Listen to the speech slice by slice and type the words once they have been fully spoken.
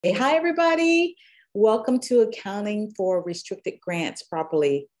Hey, hi, everybody. Welcome to Accounting for Restricted Grants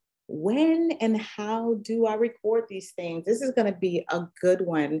Properly. When and how do I record these things? This is going to be a good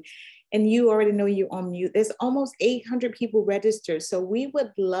one. And you already know you're on mute. There's almost 800 people registered. So we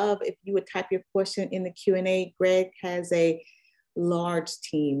would love if you would type your question in the Q&A. Greg has a large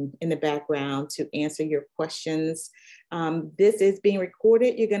team in the background to answer your questions. This is being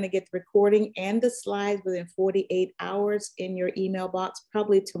recorded. You're going to get the recording and the slides within 48 hours in your email box,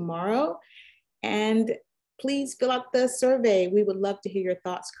 probably tomorrow. And please fill out the survey. We would love to hear your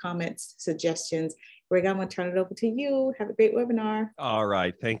thoughts, comments, suggestions. Greg, I'm going to turn it over to you. Have a great webinar. All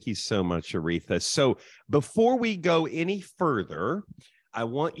right. Thank you so much, Aretha. So before we go any further, I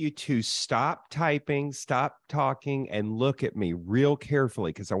want you to stop typing, stop talking, and look at me real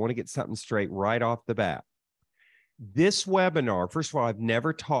carefully because I want to get something straight right off the bat. This webinar, first of all, I've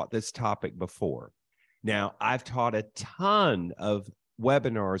never taught this topic before. Now, I've taught a ton of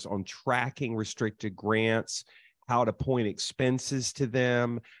webinars on tracking restricted grants, how to point expenses to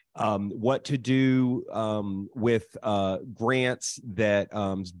them, what to do with grants that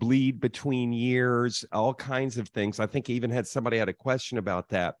bleed between years, all kinds of things. I think I even had somebody had a question about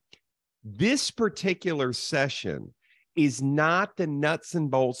that. This particular session is not the nuts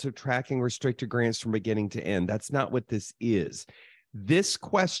and bolts of tracking restricted grants from beginning to end. That's not what this is. This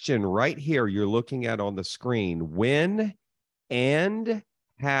question right here you're looking at on the screen, when and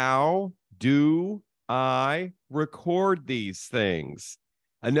how do I record these things?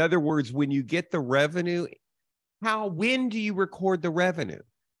 In other words, when you get the revenue, when do you record the revenue?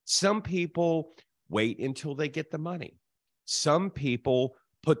 Some people wait until they get the money. Some people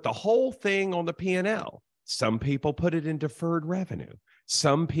put the whole thing on the P&L. Some people put it in deferred revenue.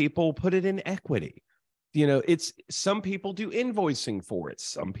 Some people put it in equity. You know, some people do invoicing for it.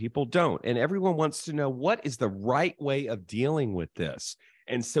 Some people don't. And everyone wants to know what is the right way of dealing with this.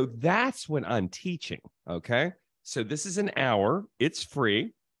 And so that's what I'm teaching. Okay. So this is an hour. It's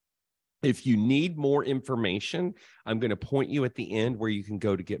free. If you need more information, I'm going to point you at the end where you can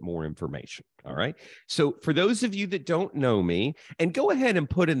go to get more information. All right. So for those of you that don't know me, and go ahead and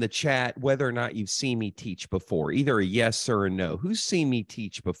put in the chat whether or not you've seen me teach before, either a yes or a no. Who's seen me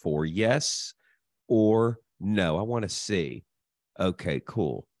teach before? Yes or no? I want to see. Okay,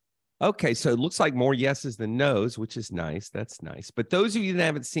 cool. Okay, so it looks like more yeses than nos, which is nice. That's nice. But those of you that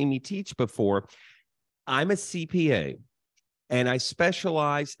haven't seen me teach before, I'm a CPA and I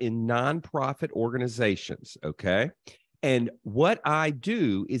specialize in nonprofit organizations, okay? And what I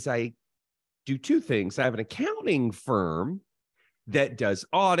do is I do two things. I have an accounting firm that does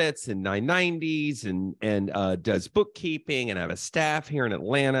audits and 990s and does bookkeeping, and I have a staff here in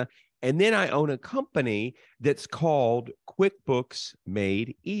Atlanta. And then I own a company that's called QuickBooks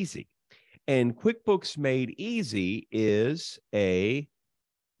Made Easy. And QuickBooks Made Easy is a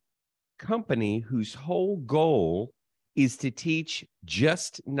company whose whole goal is to teach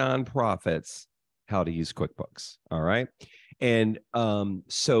just nonprofits how to use QuickBooks. All right. And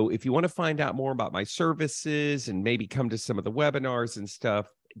so if you want to find out more about my services and maybe come to some of the webinars and stuff,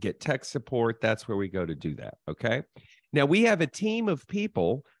 get tech support, that's where we go to do that. Okay. Now we have a team of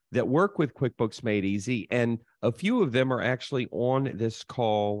people that work with QuickBooks Made Easy, and a few of them are actually on this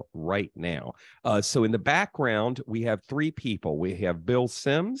call right now. So in the background, we have three people. We have Bill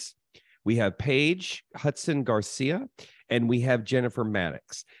Sims, we have Paige Hudson Garcia, and we have Jennifer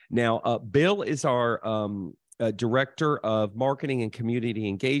Maddox. Now, Bill is our Director of Marketing and Community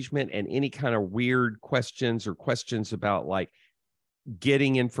Engagement, and any kind of weird questions or questions about like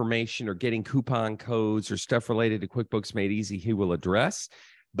getting information or getting coupon codes or stuff related to QuickBooks Made Easy, he will address.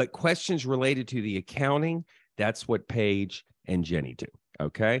 But questions related to the accounting, that's what Paige and Jenny do,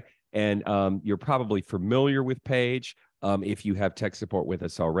 okay? And you're probably familiar with Paige if you have tech support with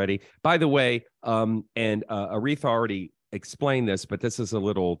us already. By the way, Aretha already explained this, but this is a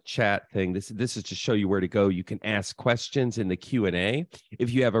little chat thing. This is to show you where to go. You can ask questions in the Q&A.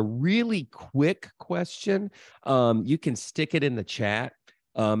 If you have a really quick question, you can stick it in the chat,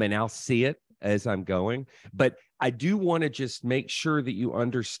 and I'll see it as I'm going. But I do want to just make sure that you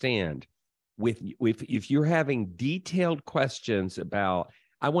understand if you're having detailed questions about,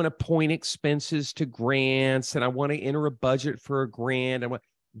 I want to point expenses to grants and I want to enter a budget for a grant,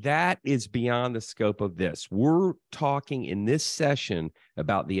 that is beyond the scope of this. We're talking in this session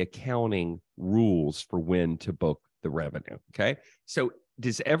about the accounting rules for when to book the revenue. Okay. So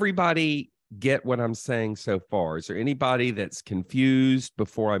does everybody get what I'm saying so far? Is there anybody that's confused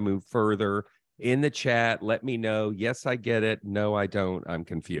before I move further? In the chat, let me know. Yes, I get it. No, I don't. I'm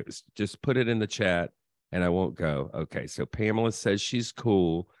confused. Just put it in the chat and I won't go. Okay, so Pamela says she's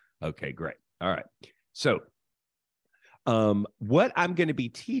cool. Okay, great. All right. So What I'm going to be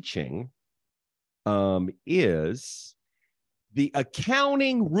teaching is the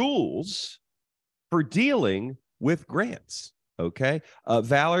accounting rules for dealing with grants. Okay.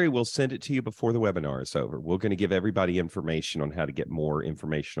 Valerie, we'll send it to you before the webinar is over. We're going to give everybody information on how to get more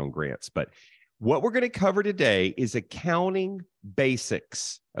information on grants. But what we're going to cover today is accounting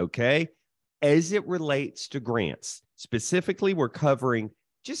basics. Okay. As it relates to grants. Specifically, we're covering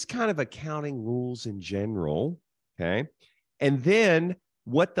just kind of accounting rules in general. Okay. And then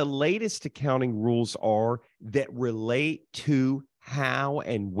what the latest accounting rules are that relate to how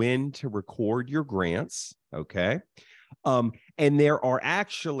and when to record your grants. Okay. And there are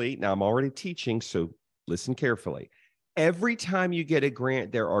actually, now I'm already teaching, so listen carefully. Every time you get a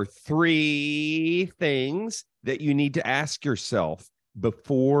grant, there are 3 things that you need to ask yourself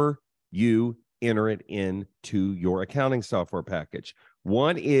before you enter it into your accounting software package.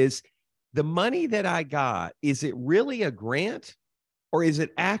 One is, the money that I got, is it really a grant? Or is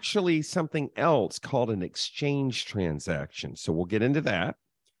it actually something else called an exchange transaction? So we'll get into that.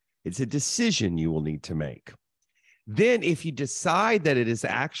 It's a decision you will need to make. Then if you decide that it is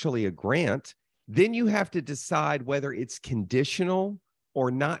actually a grant, then you have to decide whether it's conditional or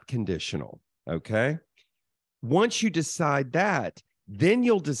not conditional, okay? Once you decide that, then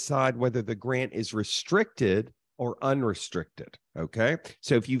you'll decide whether the grant is restricted or unrestricted, okay?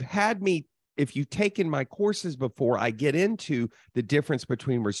 So if you've taken my courses before, I get into the difference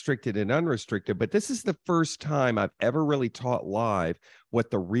between restricted and unrestricted, but this is the first time I've ever really taught live what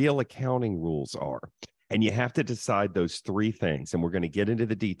the real accounting rules are. And you have to decide those 3 things, and we're going to get into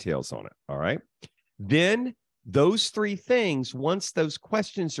the details on it, all right? Then those 3 things, once those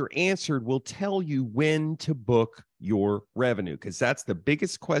questions are answered, will tell you when to book your revenue, because that's the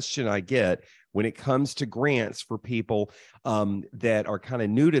biggest question I get when it comes to grants for people that are kind of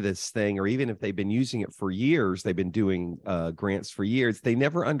new to this thing, or even if they've been using it for years, they've been doing grants for years, they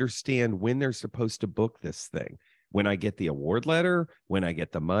never understand when they're supposed to book this thing. When I get the award letter, when I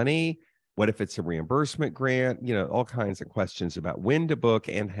get the money, what if it's a reimbursement grant? You know, all kinds of questions about when to book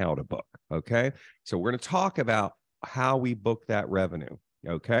and how to book, okay? So we're going to talk about how we book that revenue,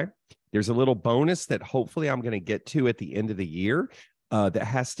 okay? There's a little bonus that hopefully I'm going to get to at the end of the year that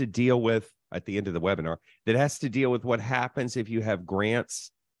has to deal with, at the end of the webinar, that has to deal with what happens if you have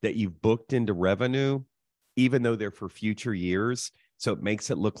grants that you've booked into revenue, even though they're for future years. So it makes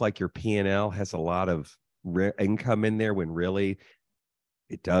it look like your P&L has a lot of income in there when really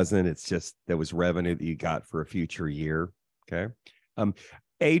it doesn't. It's just that was revenue that you got for a future year. Okay.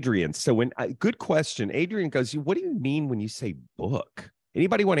 Adrian, so good question. Adrian goes, what do you mean when you say book?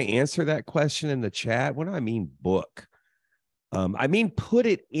 Anybody want to answer that question in the chat? What do I mean book? I mean put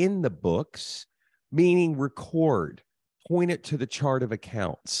it in the books, meaning record, point it to the chart of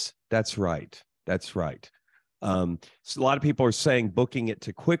accounts. That's right. That's right. So a lot of people are saying booking it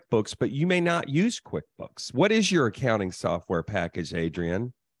to QuickBooks, but you may not use QuickBooks. What is your accounting software package,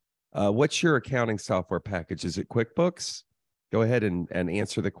 Adrian? What's your accounting software package? Is it QuickBooks? Go ahead and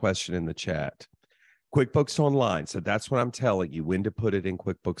answer the question in the chat. QuickBooks Online. So that's what I'm telling you, when to put it in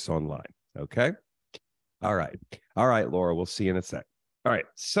QuickBooks Online. Okay. All right. All right, Laura, we'll see you in a sec. All right.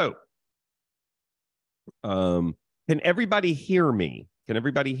 So can everybody hear me? Can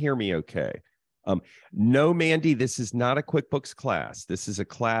everybody hear me okay? No, Mandy, this is not a QuickBooks class. This is a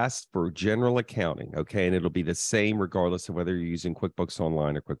class for general accounting, okay? And it'll be the same regardless of whether you're using QuickBooks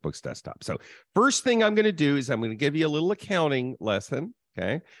Online or QuickBooks Desktop. So first thing I'm going to do is I'm going to give you a little accounting lesson,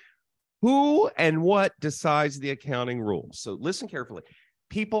 okay? Who and what decides the accounting rules? So listen carefully.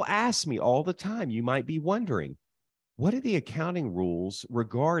 People ask me all the time, you might be wondering, what are the accounting rules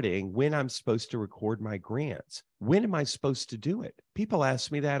regarding when I'm supposed to record my grants? When am I supposed to do it? People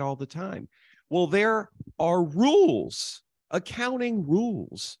ask me that all the time. Well, there are rules, accounting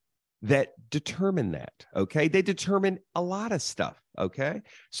rules that determine that, okay? They determine a lot of stuff, okay?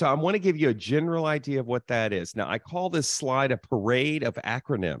 So I want to give you a general idea of what that is. Now, I call this slide a parade of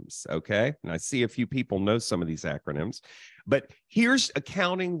acronyms, okay? And I see a few people know some of these acronyms, but here's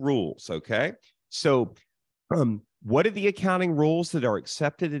accounting rules, okay? So what are the accounting rules that are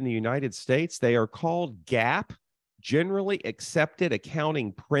accepted in the United States? They are called GAAP, Generally Accepted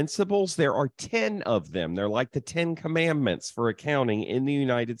Accounting Principles. There are 10 of them. They're like the 10 commandments for accounting in the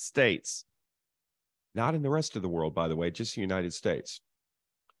United States. Not in the rest of the world, by the way, just the United States.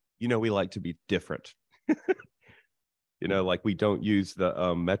 You know, we like to be different. You know, like we don't use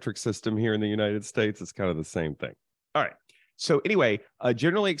the metric system here in the United States. It's kind of the same thing. All right. So anyway,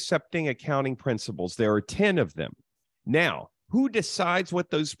 generally accepting accounting principles, there are 10 of them. Now, who decides what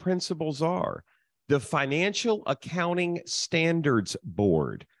those principles are? the Financial Accounting Standards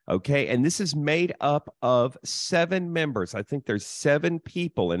Board. Okay. And this is made up of 7 members. I think there's 7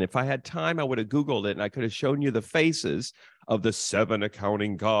 people. And if I had time, I would have Googled it and I could have shown you the faces of the 7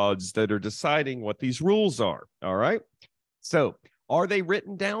 accounting gods that are deciding what these rules are. All right. So are they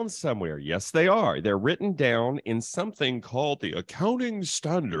written down somewhere? Yes, they are. They're written down in something called the Accounting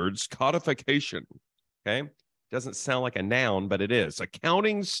Standards Codification. Okay. Doesn't sound like a noun, but it is.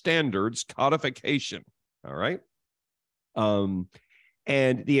 Accounting Standards Codification. All right.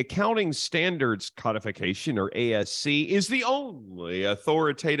 And the Accounting Standards Codification, or ASC, is the only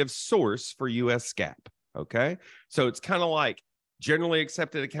authoritative source for U.S. GAAP. Okay. So it's kind of like generally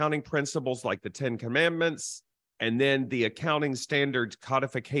accepted accounting principles like the 10 Commandments. And then the Accounting Standards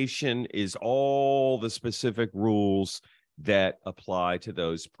Codification is all the specific rules that apply to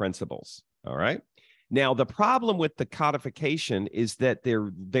those principles. All right. Now, the problem with the codification is that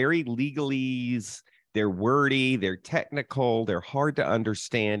they're very legalese, they're wordy, they're technical, they're hard to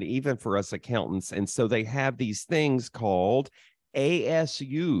understand, even for us accountants. And so they have these things called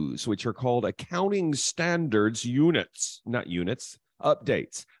ASUs, which are called Accounting Standards Units, not units,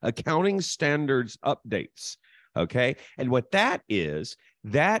 updates, Accounting Standards Updates. Okay. And what that is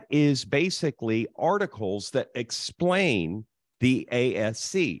basically articles that explain the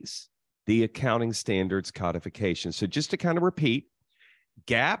ASCs, the Accounting Standards Codification. So just to kind of repeat,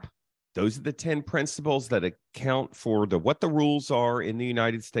 GAAP, those are the 10 principles that account for what the rules are in the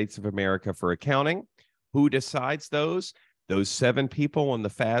United States of America for accounting. Who decides those? Those 7 people on the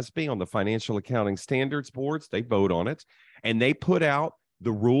FASB, on the Financial Accounting Standards Boards, they vote on it, and they put out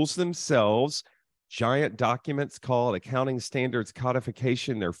the rules themselves. Giant documents called Accounting Standards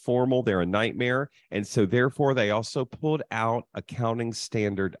Codification. They're formal, they're a nightmare. And so therefore, they also pulled out accounting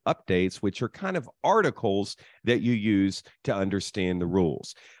standard updates, which are kind of articles that you use to understand the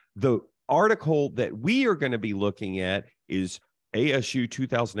rules. The article that we are going to be looking at is ASU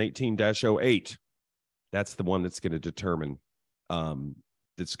 2018-08. That's the one that's going to determine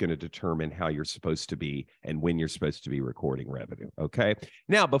how you're supposed to be and when you're supposed to be recording revenue. Okay.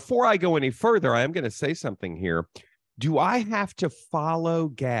 Now, before I go any further, I am going to say something here. Do I have to follow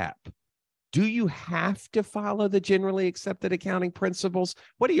GAAP? Do you have to follow the generally accepted accounting principles?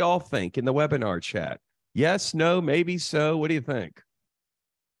 What do y'all think in the webinar chat? Yes, no, maybe so. What do you think?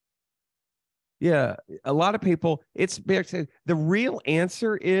 Yeah, a lot of people, the real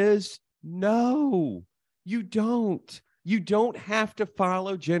answer is no, you don't. You don't have to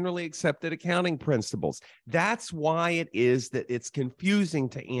follow generally accepted accounting principles. That's why it is that it's confusing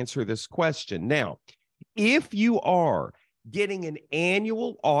to answer this question. Now, if you are getting an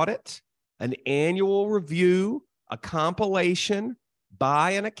annual audit, an annual review, a compilation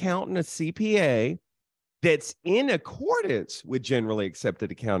by an accountant, a CPA, that's in accordance with generally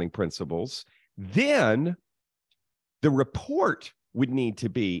accepted accounting principles, then the report would need to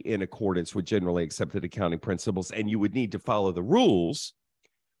be in accordance with generally accepted accounting principles, and you would need to follow the rules.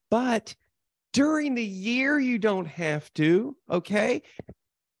 But during the year, you don't have to, okay?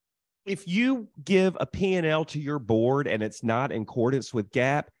 If you give a P&L to your board and it's not in accordance with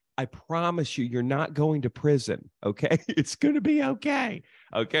GAAP, I promise you, you're not going to prison, okay? It's going to be okay,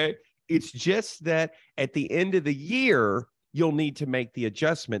 okay? It's just that at the end of the year, you'll need to make the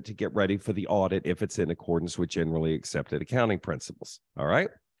adjustment to get ready for the audit if it's in accordance with generally accepted accounting principles. All right.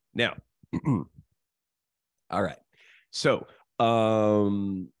 Now, all right. So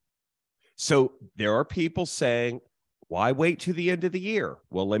there are people saying, why wait to the end of the year?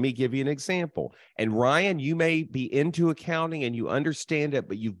 Well, let me give you an example. And Ryan, you may be into accounting and you understand it,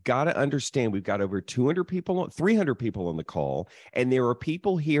 but you've got to understand we've got over 300 people on the call. And there are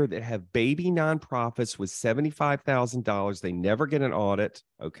people here that have baby nonprofits with $75,000. They never get an audit.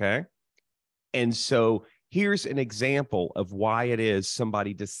 Okay. And so here's an example of why it is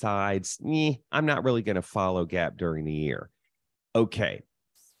somebody decides, I'm not really going to follow GAAP during the year. Okay.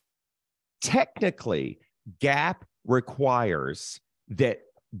 Technically, GAAP requires that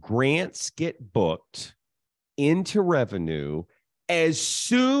grants get booked into revenue as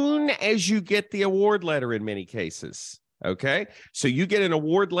soon as you get the award letter in many cases. Okay. So you get an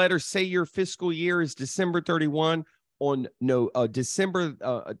award letter, say your fiscal year is December 31. On December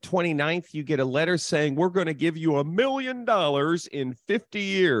 29th, you get a letter saying, we're going to give you $1 million in 50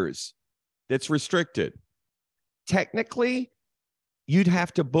 years. That's restricted. Technically, you'd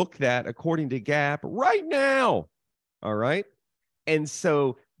have to book that according to GAAP right now. All right. And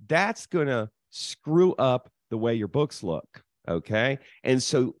so that's going to screw up the way your books look. Okay. And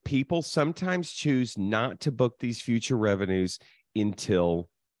so people sometimes choose not to book these future revenues until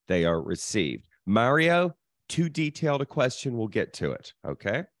they are received. Mario, too detailed a question. We'll get to it.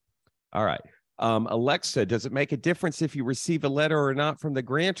 Okay. All right. Alexa, does it make a difference if you receive a letter or not from the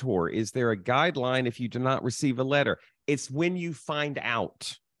grantor? Is there a guideline if you do not receive a letter? It's when you find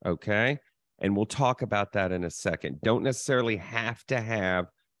out, okay? And we'll talk about that in a second. Don't necessarily have to have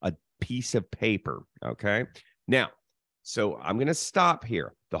a piece of paper, okay? Now, so I'm going to stop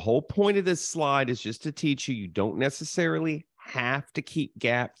here. The whole point of this slide is just to teach you, you don't necessarily have to keep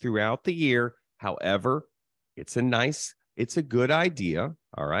GAAP throughout the year. However, it's a good idea,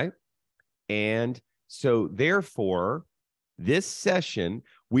 all right? And so therefore, this session,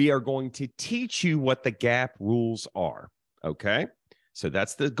 we are going to teach you what the GAAP rules are, okay? So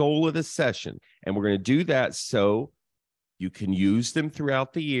that's the goal of the session. And we're going to do that so you can use them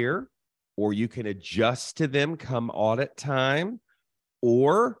throughout the year, or you can adjust to them come audit time,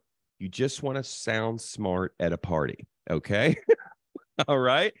 or you just want to sound smart at a party, okay? All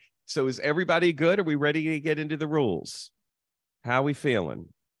right. So is everybody good? Are we ready to get into the rules? How are we feeling?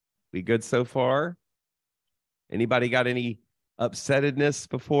 We good so far? Anybody got any upsettedness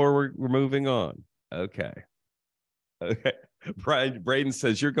before we're moving on? Okay. Okay. Braden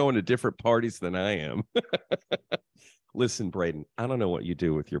says, you're going to different parties than I am. Listen, Braden, I don't know what you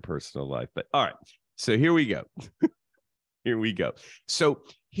do with your personal life, but all right. So here we go. Here we go. So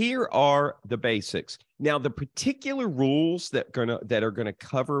here are the basics. Now, the particular rules that are gonna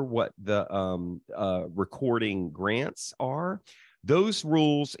cover what the recording grants are, those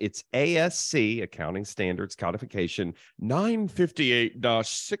rules, it's ASC, Accounting Standards Codification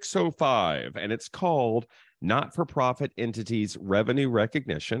 958-605, and it's called Not-for-Profit Entities Revenue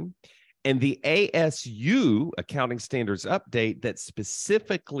Recognition. And the ASU, Accounting Standards Update, that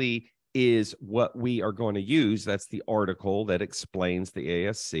specifically is what we are going to use. That's the article that explains the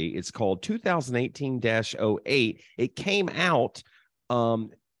ASC. It's called 2018-08. It came out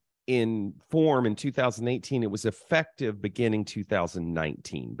in form in 2018. It was effective beginning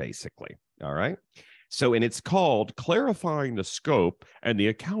 2019, basically. All right. So, and it's called Clarifying the Scope and the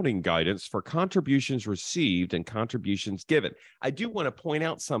Accounting Guidance for Contributions Received and Contributions Given. I do want to point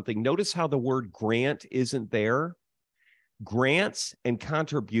out something. Notice how the word grant isn't there. Grants and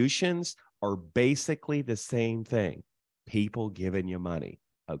contributions are basically the same thing. People giving you money.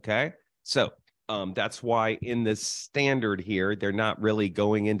 Okay. So that's why in this standard here, they're not really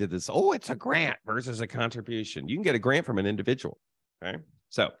going into this, oh, it's a grant versus a contribution. You can get a grant from an individual. Okay.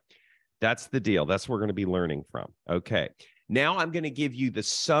 So that's the deal. That's what we're going to be learning from. Okay. Now I'm going to give you the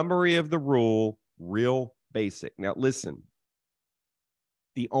summary of the rule, real basic. Now listen,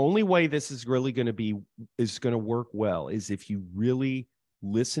 the only way this is really going to work well is if you really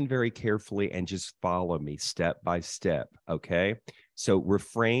listen very carefully and just follow me step by step. Okay. So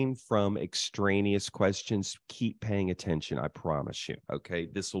refrain from extraneous questions. Keep paying attention. I promise you. Okay.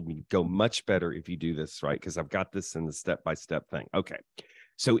 This will go much better if you do this right, because I've got this in the step-by-step thing. Okay.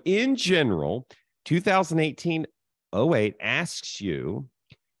 So in general, 2018-08 asks you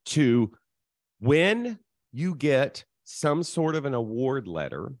to, when you get some sort of an award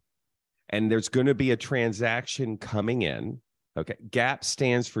letter and there's going to be a transaction coming in. Okay. GAAP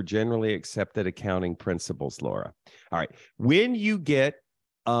stands for Generally Accepted Accounting Principles, Laura. All right. When you get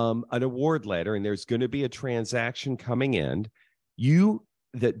an award letter and there's going to be a transaction coming in,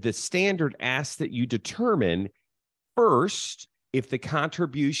 the standard asks that you determine first if the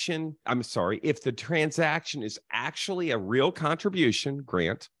transaction is actually a real contribution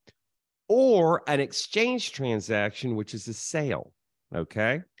grant or an exchange transaction, which is a sale.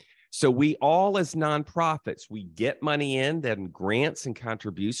 Okay. So we all, as nonprofits, we get money in, then grants and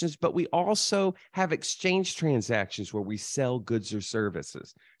contributions, but we also have exchange transactions where we sell goods or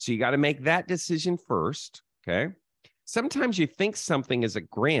services. So you got to make that decision first. Okay. Sometimes you think something is a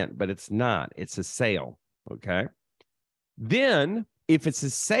grant, but it's not. It's a sale. Okay. Then if it's a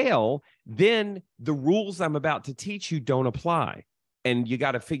sale, then the rules I'm about to teach you don't apply. And you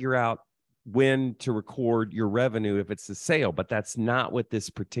got to figure out when to record your revenue if it's a sale, but that's not what this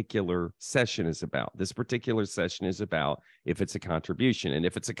particular session is about. This particular session is about if it's a contribution. And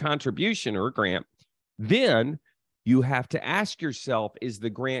if it's a contribution or a grant, then you have to ask yourself, is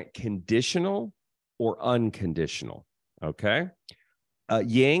the grant conditional or unconditional? Okay.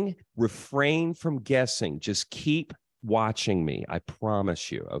 Ying, refrain from guessing. Just keep watching me. I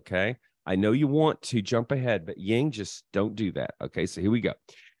promise you. Okay. I know you want to jump ahead, but Ying, just don't do that. Okay. So here we go.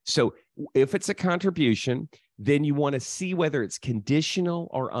 So if it's a contribution, then you want to see whether it's conditional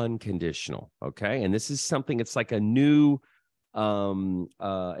or unconditional. Okay. And this is something, it's like a new,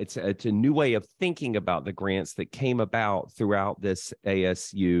 it's a new way of thinking about the grants that came about throughout this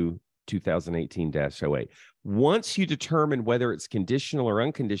ASU 2018-08. Once you determine whether it's conditional or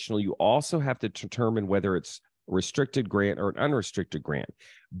unconditional, you also have to determine whether it's restricted grant, or an unrestricted grant.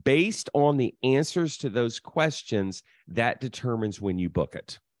 Based on the answers to those questions, that determines when you book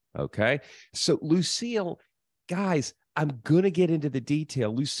it. Okay. So, Lucille, guys, I'm going to get into the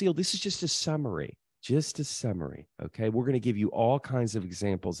detail. Lucille, this is just a summary. Just a summary. Okay. We're going to give you all kinds of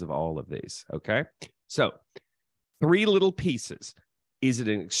examples of all of these. Okay. So, 3 little pieces. Is it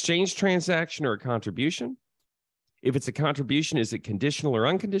an exchange transaction or a contribution? If it's a contribution, is it conditional or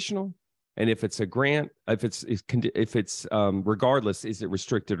unconditional? And if it's a grant, if it's regardless, is it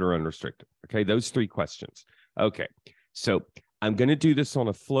restricted or unrestricted? Okay, those 3 questions. Okay, so I'm going to do this on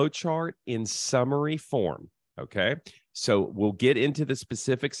a flow chart in summary form. Okay, so we'll get into the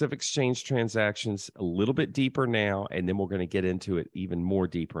specifics of exchange transactions a little bit deeper now, and then we're going to get into it even more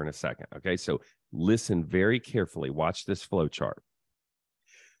deeper in a second. Okay, so listen very carefully. Watch this flow chart.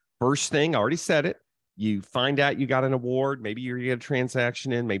 First thing, I already said it. You find out you got an award. Maybe you get a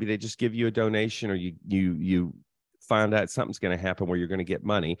transaction in. Maybe they just give you a donation, or you find out something's going to happen where you're going to get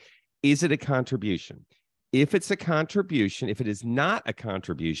money. Is it a contribution? If it's a contribution, if it is not a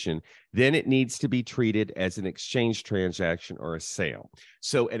contribution, then it needs to be treated as an exchange transaction or a sale.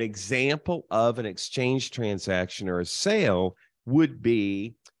 So an example of an exchange transaction or a sale would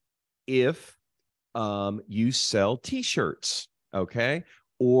be if you sell T-shirts, okay?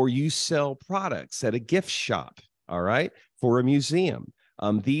 Or you sell products at a gift shop, all right, for a museum.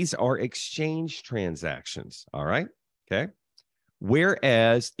 These are exchange transactions, all right, okay?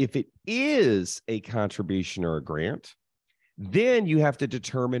 Whereas if it is a contribution or a grant, then you have to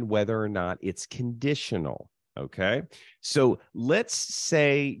determine whether or not it's conditional, okay? So let's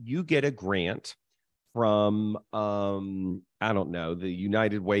say you get a grant from, I don't know, the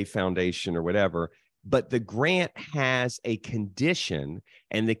United Way Foundation or whatever, but the grant has a condition,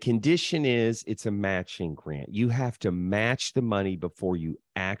 and the condition is it's a matching grant. You have to match the money before you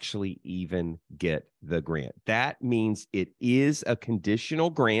actually even get the grant. That means it is a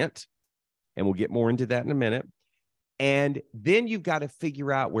conditional grant, and we'll get more into that in a minute. And then you've got to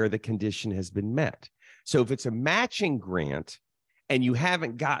figure out where the condition has been met. So if it's a matching grant and you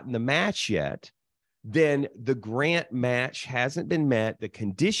haven't gotten the match yet, then the grant match hasn't been met, the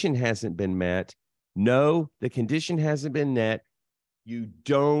condition hasn't been met. No, the condition hasn't been met. You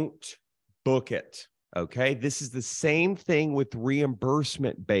don't book it, okay? This is the same thing with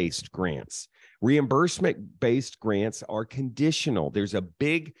reimbursement-based grants. Reimbursement-based grants are conditional. There's a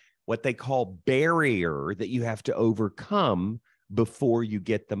big, what they call barrier that you have to overcome before you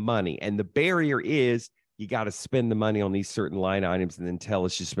get the money. And the barrier is you got to spend the money on these certain line items and then tell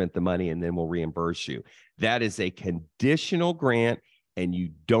us you spent the money and then we'll reimburse you. That is a conditional grant, and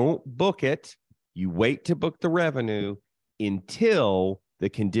you don't book it. You wait to book the revenue until the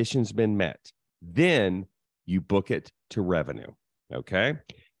condition's been met. Then you book it to revenue, okay?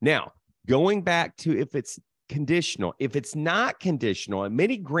 Now, going back to if it's conditional, if it's not conditional, and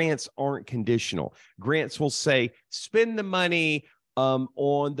many grants aren't conditional. Grants will say, spend the money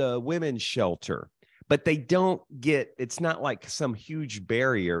on the women's shelter, but they don't get, it's not like some huge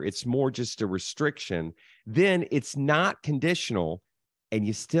barrier. It's more just a restriction. Then it's not conditional, and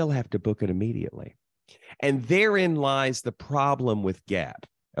you still have to book it immediately. And therein lies the problem with GAAP,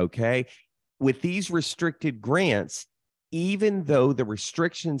 okay? With these restricted grants, even though the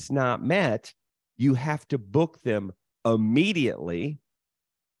restriction's not met, you have to book them immediately,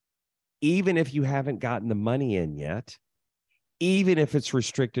 even if you haven't gotten the money in yet, even if it's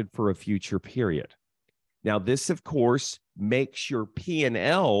restricted for a future period. Now, this, of course, makes your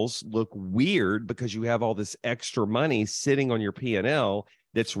P&Ls look weird because you have all this extra money sitting on your P&L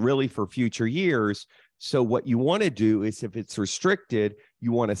that's really for future years. So what you want to do is, if it's restricted,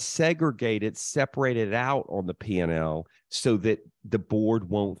 you want to segregate it, separate it out on the P&L so that the board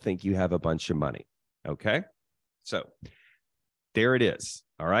won't think you have a bunch of money. Okay? So there it is.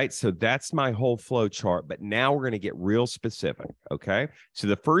 All right. So that's my whole flow chart. But now we're going to get real specific. Okay. So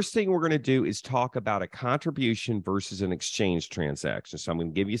the first thing we're going to do is talk about a contribution versus an exchange transaction. So I'm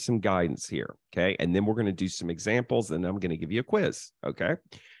going to give you some guidance here. Okay. And then we're going to do some examples, and I'm going to give you a quiz. Okay.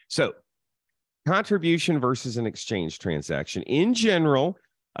 So contribution versus an exchange transaction. In general,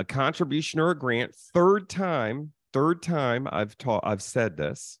 a contribution or a grant, third time I've said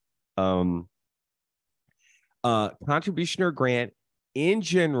this, contribution or grant, in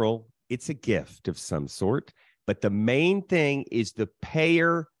general, it's a gift of some sort, but the main thing is the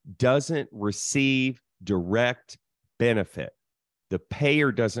payer doesn't receive direct benefit. The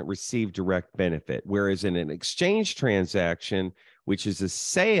payer doesn't receive direct benefit, whereas in an exchange transaction, which is a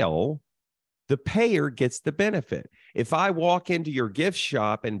sale, the payer gets the benefit. If I walk into your gift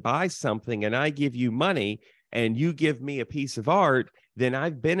shop and buy something and I give you money and you give me a piece of art, then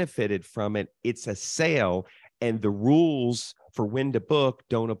I've benefited from it. It's a sale. and the rules for when to book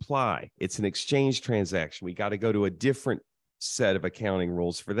don't apply. It's an exchange transaction. We got to go to a different set of accounting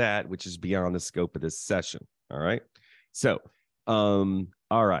rules for that, which is beyond the scope of this session. All right. So, all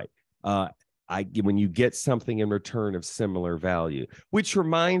right. When you get something in return of similar value, which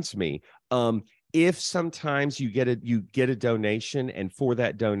reminds me, if sometimes you get a donation, and for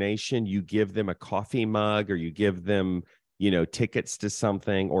that donation you give them a coffee mug, or you give them tickets to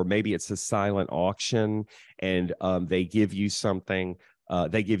something, or maybe it's a silent auction, and they give you something,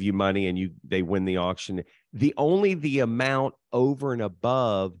 they give you money, and they win the auction. The amount over and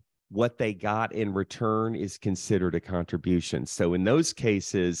above what they got in return is considered a contribution. So in those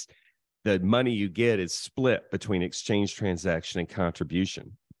cases, the money you get is split between exchange transaction and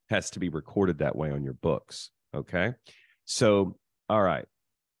contribution. Has to be recorded that way on your books. Okay. So, all right.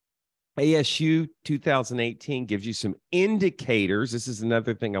 ASU 2018 gives you some indicators. This is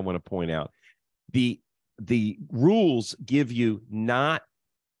another thing I want to point out. The rules give you not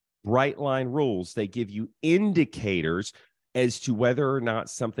bright line rules. They give you indicators as to whether or not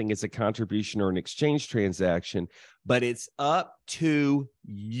something is a contribution or an exchange transaction, but it's up to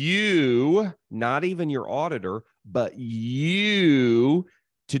you, not even your auditor, but you,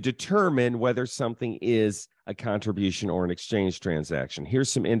 to determine whether something is a contribution or an exchange transaction. Here's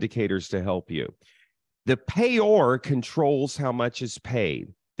some indicators to help you. The payor controls how much is paid.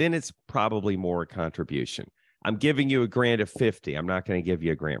 Then it's probably more a contribution. I'm giving you a grant of 50. I'm not going to give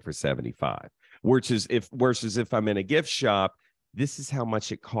you a grant for 75. Versus if I'm in a gift shop, this is how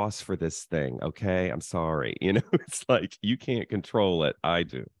much it costs for this thing. Okay. I'm sorry. It's like you can't control it. I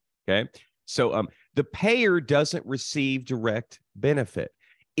do. Okay. So the payer doesn't receive direct benefit.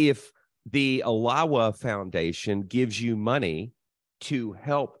 If the Alawa Foundation gives you money to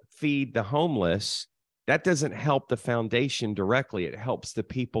help feed the homeless, that doesn't help the foundation directly. It helps the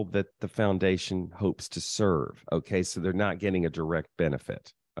people that the foundation hopes to serve. Okay. So they're not getting a direct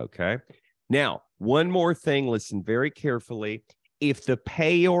benefit. Okay. Now, one more thing, listen very carefully. If the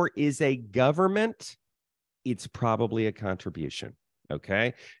payor is a government, it's probably a contribution.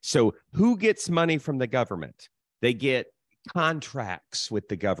 Okay. So who gets money from the government? They get contracts with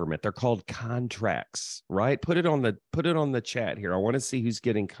the government. They're called contracts, right? Put it on the chat here. I want to see who's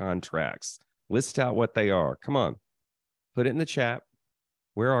getting contracts. List out what they are. Come on. Put it in the chat.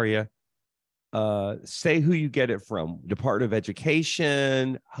 Where are you? Say who you get it from. Department of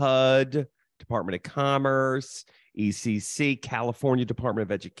Education, HUD, Department of Commerce, ECC, California Department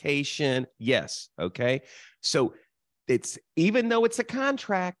of Education. Yes. Okay. So it's, even though it's a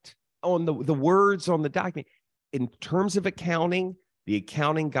contract on the words on the document, in terms of accounting, the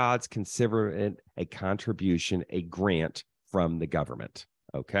accounting gods consider it a contribution, a grant from the government.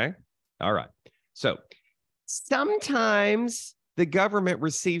 Okay. All right. So sometimes the government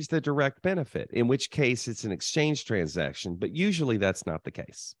receives the direct benefit, in which case it's an exchange transaction, but usually that's not the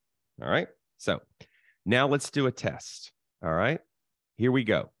case. All right. So now let's do a test. All right. Here we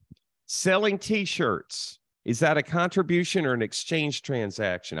go. Selling t-shirts. Is that a contribution or an exchange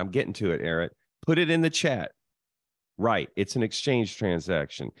transaction? I'm getting to it, Eric. Put it in the chat. Right. It's an exchange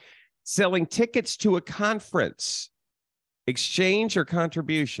transaction. Selling tickets to a conference. Exchange or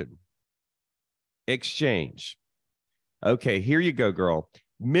contribution? Exchange. Okay, here you go, girl.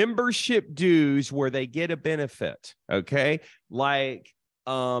 Membership dues where they get a benefit. Okay. Like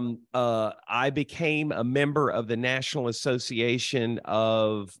I became a member of the National Association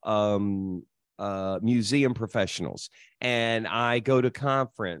of Museum Professionals, and I go to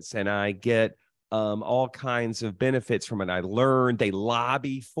conference and I get all kinds of benefits from it. I learned, they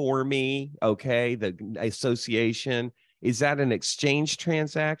lobby for me. Okay. The association. Is that an exchange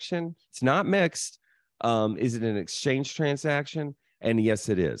transaction? It's not mixed. Is it an exchange transaction? And yes,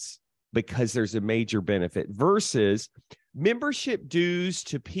 it is, because there's a major benefit versus membership dues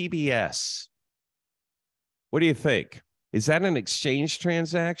to PBS. What do you think? Is that an exchange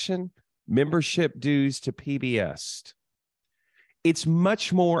transaction? Membership dues to PBS. It's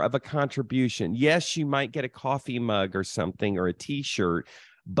much more of a contribution. Yes, you might get a coffee mug or something or a t-shirt,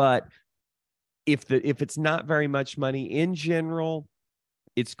 but if it's not very much money in general,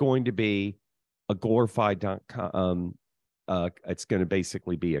 it's going to be a glorified it's going to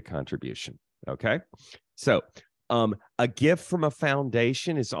basically be a contribution. Okay. So a gift from a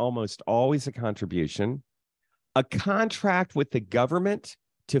foundation is almost always a contribution. A contract with the government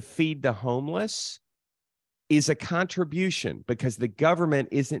to feed the homeless is a contribution because the government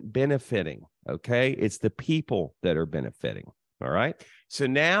isn't benefiting. Okay. It's the people that are benefiting. All right. So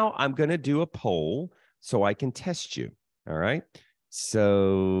now I'm going to do a poll so I can test you. All right.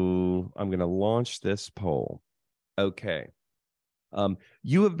 So I'm going to launch this poll. Okay.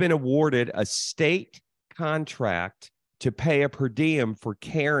 You have been awarded a state contract to pay a per diem for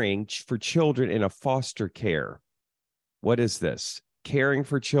caring for children in a foster care. What is this? Caring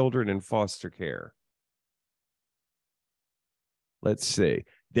for children in foster care. Let's see.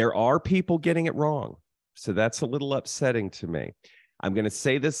 There are people getting it wrong. So that's a little upsetting to me. I'm going to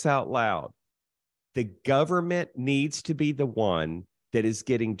say this out loud. The government needs to be the one that is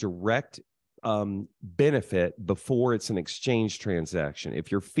getting direct benefit before it's an exchange transaction.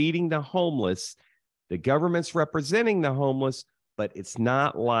 If you're feeding the homeless, the government's representing the homeless, but it's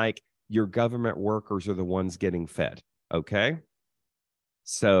not like your government workers are the ones getting fed. Okay.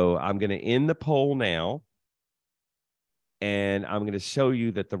 So I'm going to end the poll now. And I'm going to show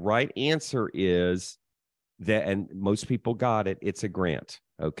you that the right answer is that, and most people got it, it's a grant.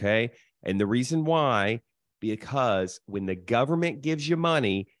 Okay. And the reason why, because when the government gives you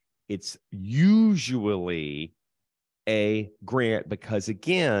money, it's usually a grant because,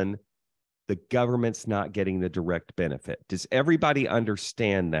 again, the government's not getting the direct benefit. Does everybody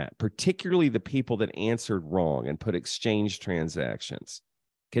understand that? Particularly the people that answered wrong and put exchange transactions.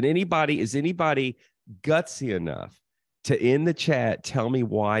 Is anybody gutsy enough to, in the chat, tell me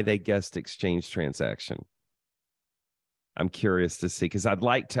why they guessed exchange transaction? I'm curious to see, because I'm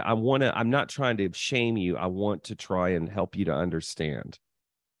not trying to shame you. I want to try and help you to understand.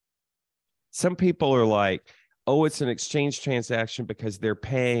 Some people are like, oh, it's an exchange transaction because they're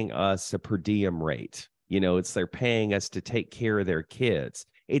paying us a per diem rate. They're paying us to take care of their kids.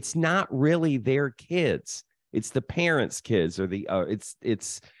 It's not really their kids. It's the parents' kids, or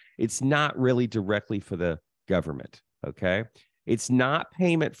it's not really directly for the government. Okay. It's not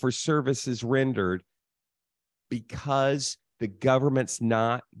payment for services rendered because the government's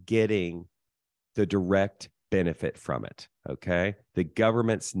not getting the direct benefit from it. Okay. The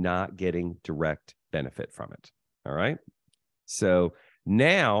government's not getting direct benefit from it. All right. So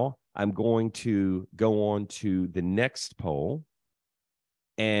now I'm going to go on to the next poll.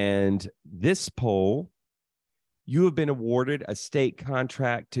 And this poll, you have been awarded a state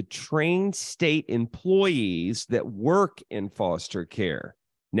contract to train state employees that work in foster care.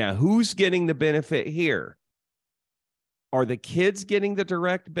 Now, who's getting the benefit here? Are the kids getting the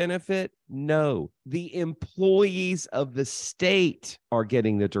direct benefit? No. The employees of the state are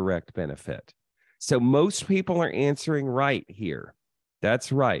getting the direct benefit. So most people are answering right here.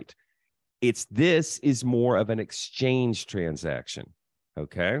 That's right. This is more of an exchange transaction.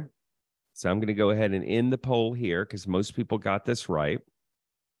 Okay. So I'm going to go ahead and end the poll here because most people got this right.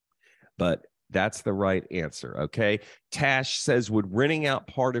 But that's the right answer. Okay. Tash says, would renting out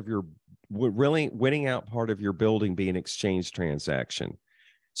part of your building be an exchange transaction?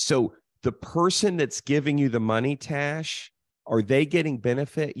 So the person that's giving you the money, Tash, are they getting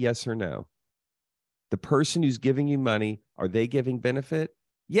benefit? Yes or no? The person who's giving you money, are they giving benefit?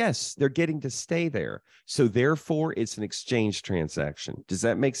 Yes, they're getting to stay there. So therefore, it's an exchange transaction. Does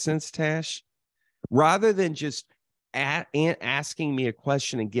that make sense, Tash? Rather than just asking me a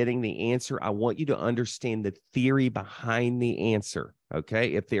question and getting the answer, I want you to understand the theory behind the answer.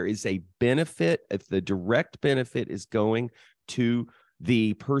 Okay. If there is a benefit, if the direct benefit is going to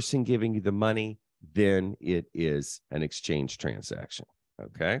the person giving you the money, then it is an exchange transaction.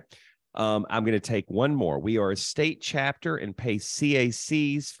 Okay. I'm going to take one more. We are a state chapter and pay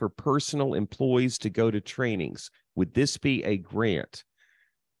CACs for personal employees to go to trainings. Would this be a grant?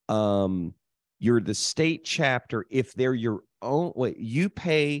 You're the state chapter. If they're your own, you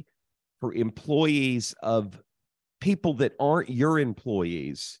pay for employees of people that aren't your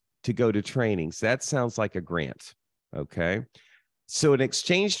employees to go to trainings. That sounds like a grant. Okay. So an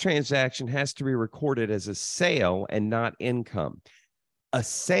exchange transaction has to be recorded as a sale and not income. A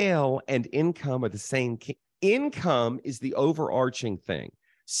sale and income are the same. Income is the overarching thing.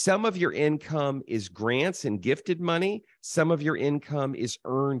 Some of your income is grants and gifted money. Some of your income is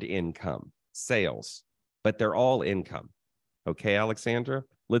earned income, sales, but they're all income. Okay, Alexandra,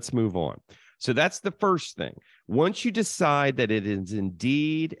 let's move on. So that's the first thing. Once you decide that it is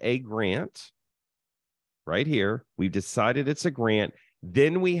indeed a grant, right here, we've decided it's a grant,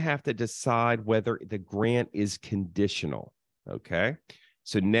 then we have to decide whether the grant is conditional. Okay.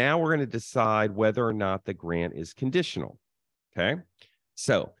 So now we're going to decide whether or not the grant is conditional. Okay.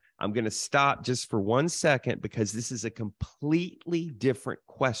 So I'm going to stop just for 1 second because this is a completely different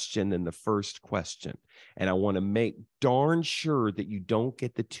question than the first question. And I want to make darn sure that you don't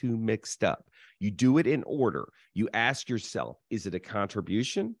get the two mixed up. You do it in order. You ask yourself, is it a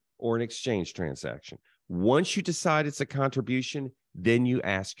contribution or an exchange transaction? Once you decide it's a contribution, then you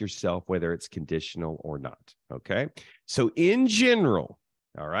ask yourself whether it's conditional or not. Okay. So in general,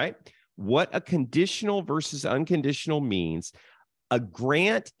 all right, what a conditional versus unconditional means, A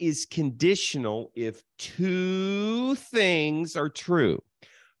grant is conditional if two things are true.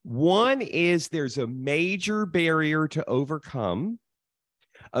 One is there's a major barrier to overcome.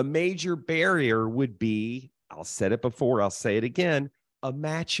 A major barrier would be, I'll said it before, I'll say it again, a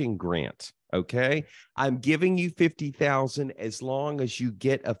matching grant. Okay. I'm giving you 50,000 as long as you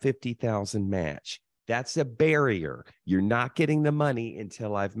get a 50,000 match. That's a barrier. You're not getting the money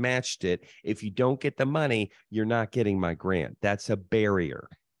until I've matched it. If you don't get the money, you're not getting my grant. That's a barrier.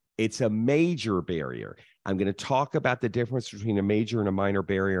 It's a major barrier. I'm going to talk about the difference between a major and a minor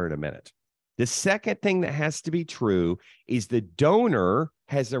barrier in a minute. The second thing that has to be true is the donor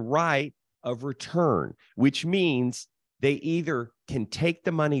has a right of return, which means they either can take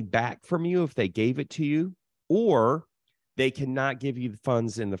the money back from you if they gave it to you, or they cannot give you the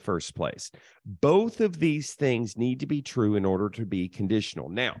funds in the first place. Both of these things need to be true in order to be conditional.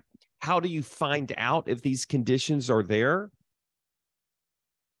 Now, how do you find out if these conditions are there?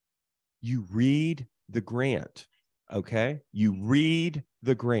 You read the grant, okay? You read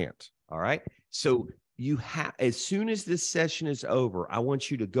the grant, all right? So you have, as soon as this session is over, I want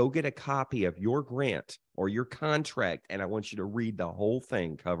you to go get a copy of your grant or your contract, and I want you to read the whole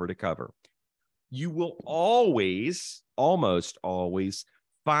thing cover to cover. You will always, almost always,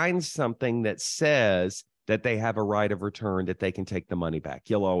 find something that says that they have a right of return, that they can take the money back.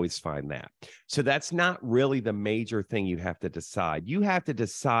 You'll always find that. So that's not really the major thing you have to decide. You have to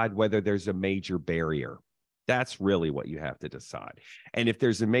decide whether there's a major barrier. That's really what you have to decide. And if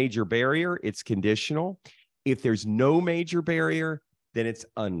there's a major barrier, it's conditional. If there's no major barrier, then it's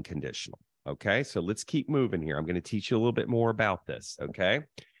unconditional. Okay, so let's keep moving here. I'm going to teach you a little bit more about this. Okay,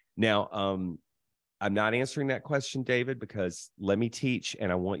 now, I'm not answering that question, David, because let me teach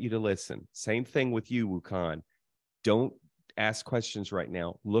and I want you to listen. Same thing with you, Wukan. Don't ask questions right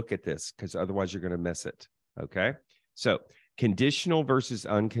now. Look at this, because otherwise you're going to miss it. Okay, so conditional versus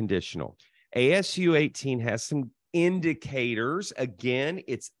unconditional. ASU 18 has some indicators. Again,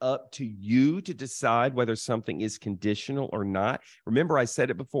 it's up to you to decide whether something is conditional or not. Remember, I said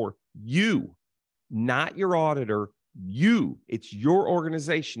it before, you, not your auditor, you, it's your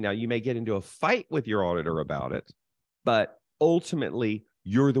organization. Now, you may get into a fight with your auditor about it, but ultimately,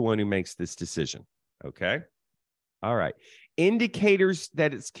 you're the one who makes this decision. Okay. All right. Indicators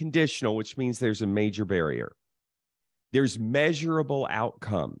that it's conditional, which means there's a major barrier. There's measurable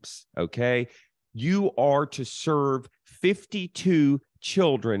outcomes. Okay. You are to serve 52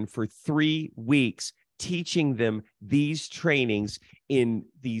 children for 3 weeks, teaching them these trainings in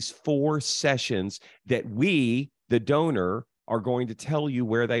these 4 sessions that we, the donor, are going to tell you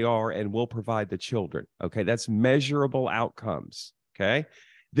where they are and will provide the children. Okay, that's measurable outcomes. Okay,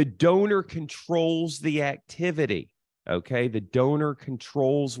 the donor controls the activity. Okay, the donor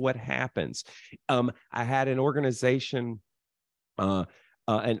controls what happens. I had an organization, an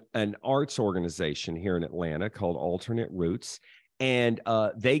arts organization here in Atlanta called Alternate Roots, and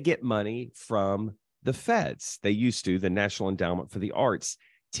they get money from the feds. They used to, the National Endowment for the Arts,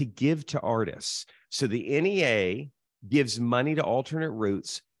 to give to artists. So the NEA gives money to Alternate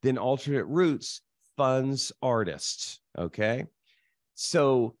Roots, then Alternate Roots funds artists, okay?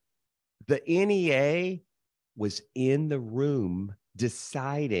 So the NEA was in the room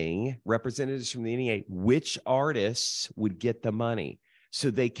deciding, representatives from the NEA, which artists would get the money. So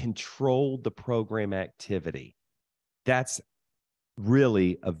they controlled the program activity. That's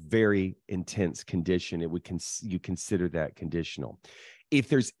really a very intense condition. It would you consider that conditional. If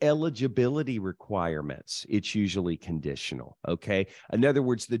there's eligibility requirements, it's usually conditional. Okay. In other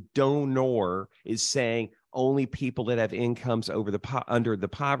words, the donor is saying only people that have incomes over under the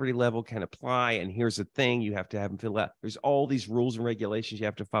poverty level can apply. And here's the thing: you have to have them fill out. There's all these rules and regulations you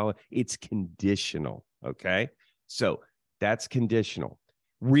have to follow. It's conditional. Okay. So that's conditional.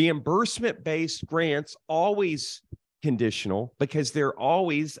 Reimbursement-based grants always conditional because they're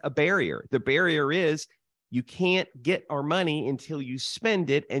always a barrier. The barrier is you can't get our money until you spend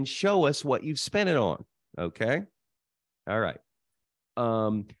it and show us what you've spent it on. Okay. All right.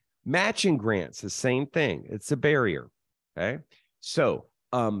 Matching grants, the same thing. It's a barrier. Okay. So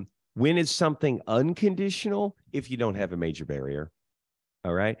when is something unconditional? If you don't have a major barrier.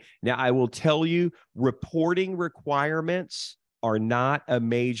 All right. Now, I will tell you, reporting requirements are not a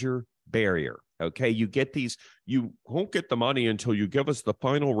major barrier. Okay. You get these, you won't get the money until you give us the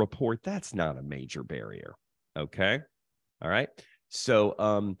final report. That's not a major barrier. Okay. All right.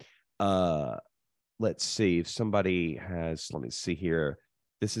 So let's see if somebody has, let me see here.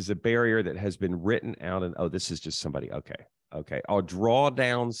 This is a barrier that has been written out. And oh, this is just somebody. Okay. Okay. Our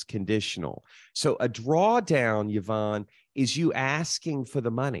drawdown's conditional. So a drawdown, Yvonne, is you asking for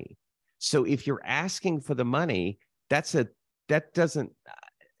the money. So if you're asking for the money, that's that doesn't,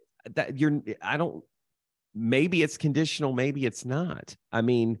 I don't, maybe it's conditional, maybe it's not. I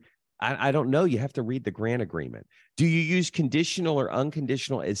mean, I don't know. You have to read the grant agreement. Do you use conditional or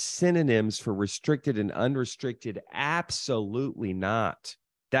unconditional as synonyms for restricted and unrestricted? Absolutely not.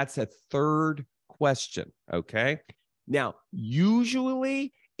 That's a third question. Okay. Now,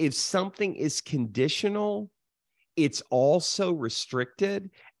 usually, if something is conditional, it's also restricted.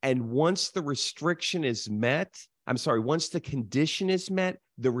 And once the restriction is met, once the condition is met,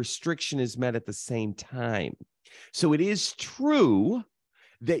 the restriction is met at the same time. So it is true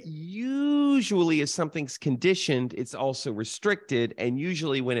that usually if something's conditioned, it's also restricted. And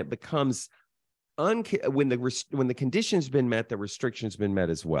usually when it becomes, when the condition's been met, the restriction's been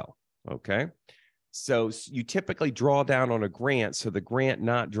met as well. Okay. So you typically draw down on a grant. So the grant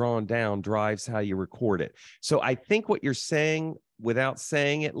not drawn down drives how you record it. So I think what you're saying, without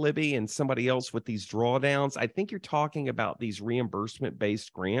saying it, Libby, and somebody else with these drawdowns, I think you're talking about these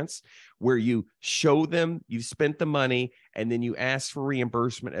reimbursement-based grants where you show them you've spent the money and then you ask for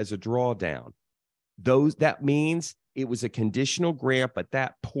reimbursement as a drawdown. That means it was a conditional grant, but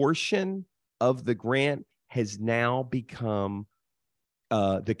that portion of the grant has now become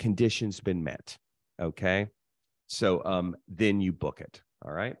the condition's been met. Okay. So then you book it.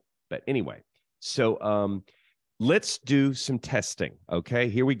 All right. But anyway, so let's do some testing. Okay.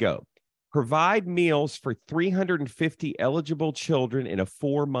 Here we go. Provide meals for 350 eligible children in a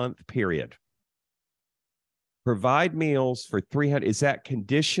 4-month period. Provide meals for 300. Is that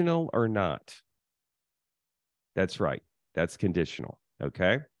conditional or not? That's right. That's conditional.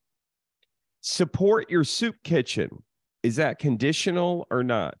 Okay. Support your soup kitchen. Is that conditional or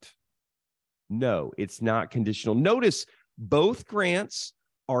not? No, it's not conditional. Notice both grants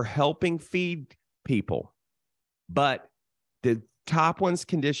are helping feed people, but the top one's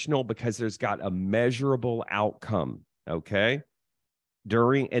conditional because there's got a measurable outcome, okay,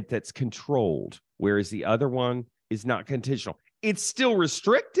 during it that's controlled, whereas the other one is not conditional. It's still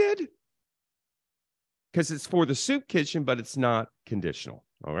restricted because it's for the soup kitchen, but it's not conditional,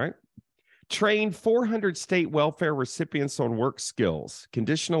 all right? Train 400 state welfare recipients on work skills,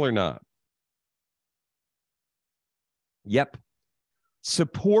 conditional or not? Yep.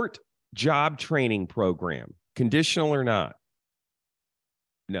 Support job training program, conditional or not?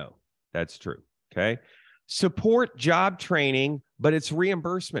 No, that's true. Okay. Support job training, but it's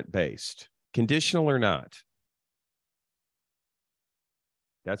reimbursement based, conditional or not?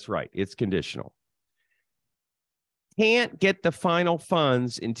 That's right. It's conditional. Can't get the final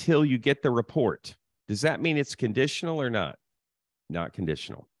funds until you get the report. Does that mean it's conditional or not? Not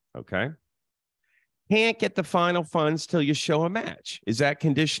conditional. Okay. Can't get the final funds till you show a match. Is that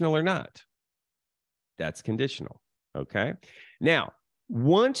conditional or not? That's conditional. Okay. Now,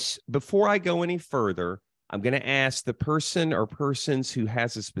 before I go any further, I'm going to ask the person or persons who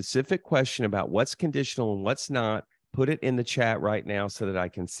has a specific question about what's conditional and what's not, put it in the chat right now so that I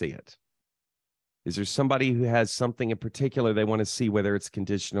can see it. Is there somebody who has something in particular they want to see whether it's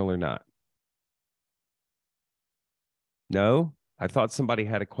conditional or not? No? I thought somebody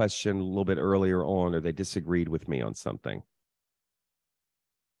had a question a little bit earlier on, or they disagreed with me on something.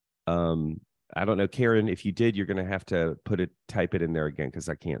 I don't know, Karen, if you did, you're going to have to type it in there again because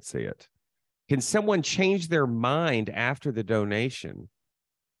I can't see it. Can someone change their mind after the donation?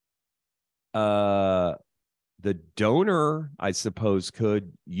 The donor, I suppose,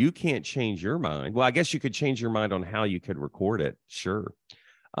 could. You can't change your mind. Well, I guess you could change your mind on how you could record it. Sure.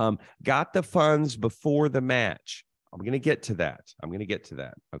 Got the funds before the match. I'm going to get to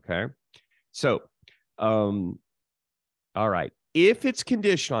that. Okay. So, all right. If it's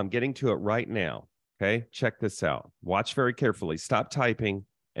conditional, I'm getting to it right now. Okay. Check this out. Watch very carefully. Stop typing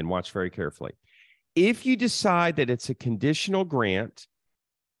and watch very carefully. If you decide that it's a conditional grant,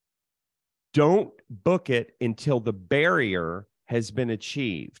 don't book it until the barrier has been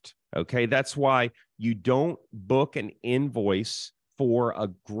achieved. Okay. That's why you don't book an invoice for a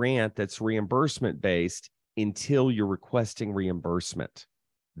grant that's reimbursement based until you're requesting reimbursement.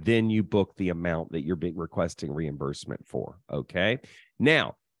 Then you book the amount that you're requesting reimbursement for. Okay.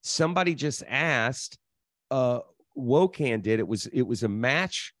 Now, somebody just asked, WOCAN did, it was a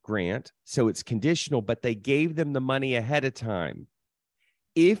match grant, so it's conditional, but they gave them the money ahead of time.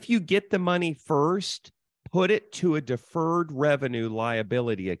 If you get the money first, put it to a deferred revenue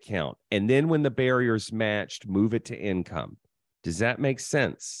liability account. And then when the barrier's matched, move it to income. Does that make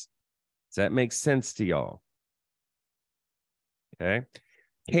sense? Does that make sense to y'all? Okay.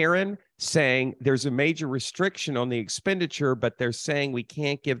 Karen saying there's a major restriction on the expenditure, but they're saying we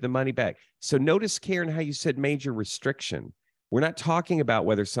can't give the money back. So notice, Karen, how you said major restriction. We're not talking about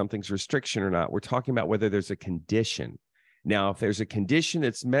whether something's restriction or not. We're talking about whether there's a condition. Now, if there's a condition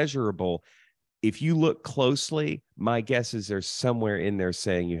that's measurable, if you look closely, my guess is there's somewhere in there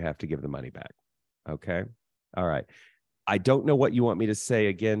saying you have to give the money back. Okay. All right. I don't know what you want me to say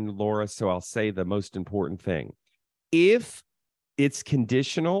again, Laura, so I'll say the most important thing. If it's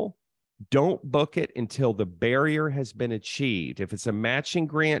conditional, don't book it until the barrier has been achieved. If it's a matching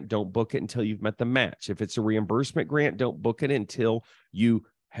grant, don't book it until you've met the match. If it's a reimbursement grant, don't book it until you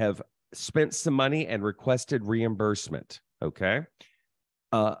have spent some money and requested reimbursement. Okay.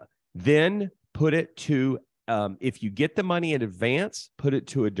 Then put it to, if you get the money in advance, put it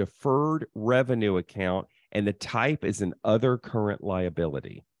to a deferred revenue account, and the type is an other current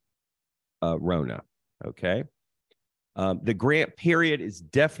liability, RONA. Okay. The grant period is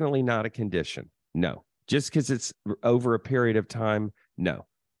definitely not a condition. No. Just because it's over a period of time, no.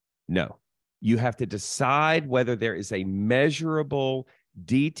 You have to decide whether there is a measurable,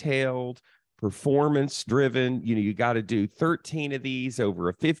 detailed, performance-driven, you got to do 13 of these over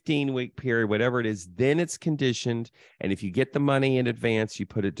a 15-week period, whatever it is, then it's conditioned. And if you get the money in advance, you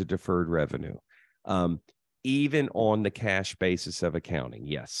put it to deferred revenue, even on the cash basis of accounting.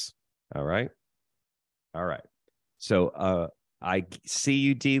 Yes. All right. So I see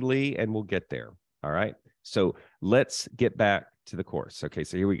you, D. Lee, and we'll get there. All right. So let's get back to the course. Okay.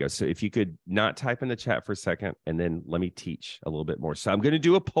 So here we go. So if you could not type in the chat for a second, and then let me teach a little bit more. So I'm going to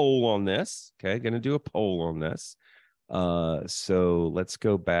do a poll on this. Okay. Going to do a poll on this. So let's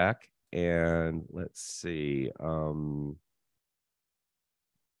go back and let's see.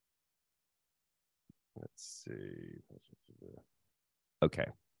 Let's see. Okay.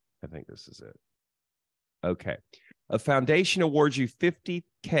 I think this is it. Okay. A foundation awards you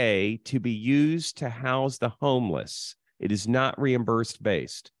 $50K to be used to house the homeless. It is not reimbursed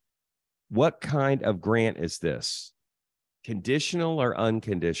based. What kind of grant is this? Conditional or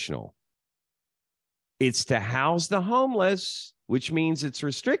unconditional? It's to house the homeless, which means it's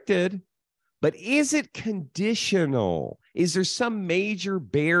restricted. But is it conditional? Is there some major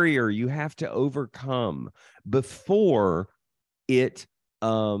barrier you have to overcome before it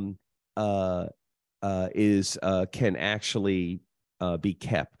can actually be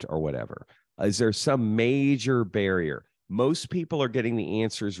kept or whatever? Is there some major barrier? Most people are getting the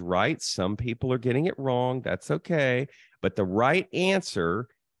answers right. Some people are getting it wrong. That's okay. But the right answer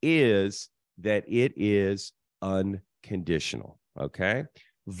is that it is unconditional. Okay.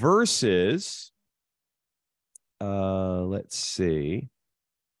 Versus, let's see.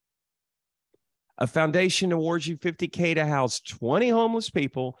 A foundation awards you $50K to house 20 homeless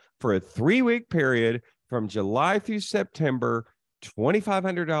people for a 3-week period from July through September,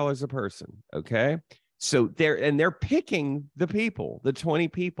 $2,500 a person. Okay. So they're picking the people, the 20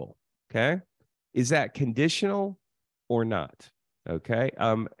 people. Okay. Is that conditional or not? Okay.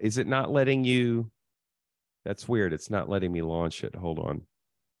 Is it not letting you? That's weird. It's not letting me launch it. Hold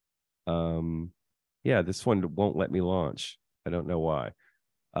on. Yeah, this one won't let me launch. I don't know why.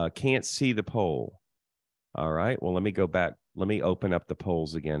 Can't see the poll. All right. Well, let me go back. Let me open up the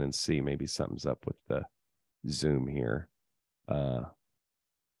polls again and see. Maybe something's up with the Zoom here. Let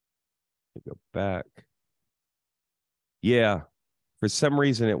me go back. Yeah. For some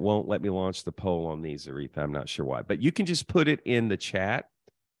reason, it won't let me launch the poll on these, Aretha. I'm not sure why. But you can just put it in the chat.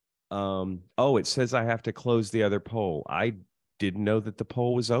 Oh, it says I have to close the other poll. I didn't know that the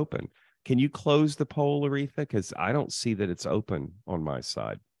poll was open. Can you close the poll, Aretha? Because I don't see that it's open on my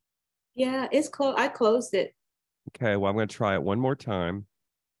side. Yeah, it's closed. I closed it. Okay, well, I'm going to try it one more time.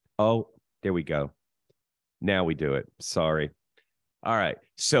 Oh, there we go. Now we do it. Sorry. All right.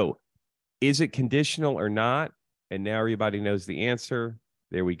 So is it conditional or not? And now everybody knows the answer.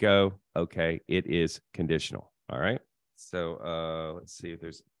 There we go. Okay, it is conditional. All right. So let's see if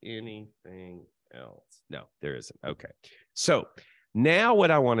there's anything else. No, there isn't. Okay. So now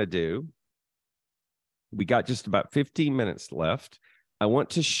what I want to do, we got just about 15 minutes left. I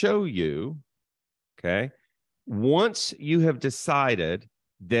want to show you, okay, once you have decided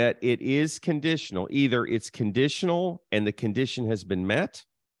that it is conditional, either it's conditional and the condition has been met,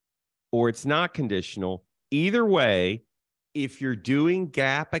 or it's not conditional. Either way, if you're doing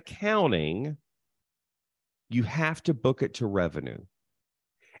GAAP accounting, you have to book it to revenue.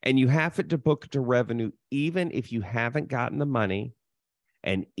 And you have it to book it to revenue even if you haven't gotten the money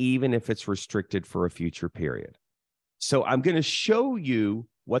and even if it's restricted for a future period. So I'm going to show you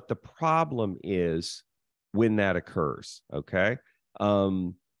what the problem is when that occurs. Okay.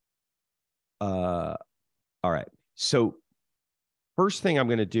 All right. So first thing I'm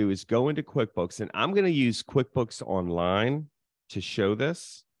going to do is go into QuickBooks, and I'm going to use QuickBooks Online to show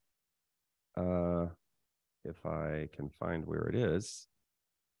this. If I can find where it is.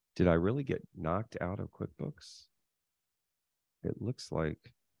 Did I really get knocked out of QuickBooks? It looks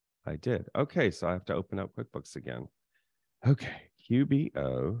like I did. Okay, so I have to open up QuickBooks again. Okay,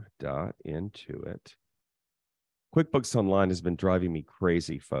 QBO.Intuit. QuickBooks Online has been driving me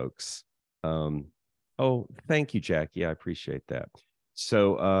crazy, folks. Oh, thank you, Jackie. I appreciate that.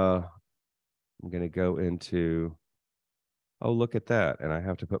 So I'm going to go into, oh, look at that. And I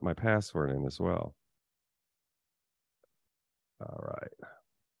have to put my password in as well. All right.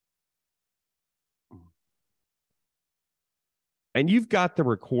 And you've got the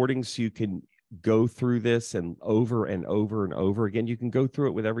recording so you can go through this and over and over and over again. You can go through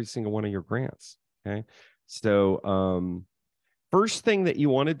it with every single one of your grants. Okay. So first thing that you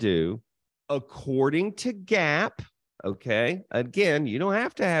want to do, according to GAAP, okay, again, you don't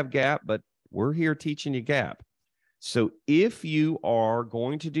have to have GAAP, but we're here teaching you GAAP. So if you are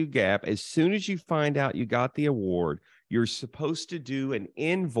going to do GAAP, as soon as you find out you got the award, you're supposed to do an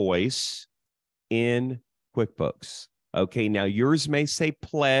invoice in QuickBooks. Okay, now yours may say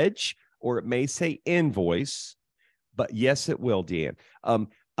pledge or it may say invoice, but yes, it will, Deanne.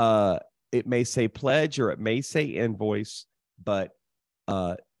 It may say pledge or it may say invoice, but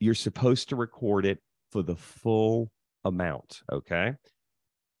you're supposed to record it for the full amount, okay?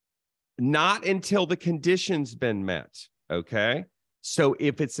 Not until the condition's been met, okay? So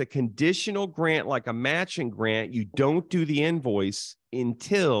if it's a conditional grant, like a matching grant, you don't do the invoice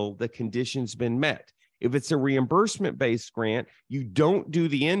until the condition's been met. If it's a reimbursement-based grant, you don't do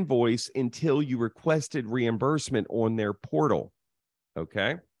the invoice until you requested reimbursement on their portal,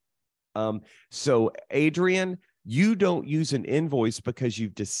 okay? So Adrian, you don't use an invoice because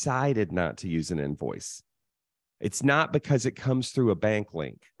you've decided not to use an invoice. It's not because it comes through a bank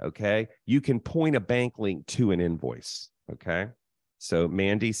link, okay? You can point a bank link to an invoice, okay? So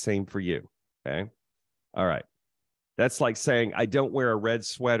Mandy, same for you, okay? All right. That's like saying, I don't wear a red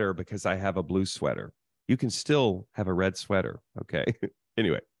sweater because I have a blue sweater. You can still have a red sweater, okay?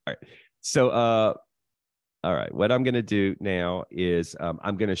 Anyway, all right. So, all right, what I'm going to do now is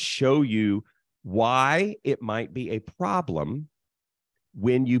I'm going to show you why it might be a problem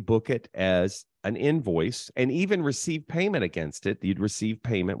when you book it as an invoice and even receive payment against it. You'd receive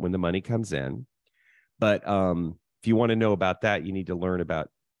payment when the money comes in. But if you want to know about that, you need to learn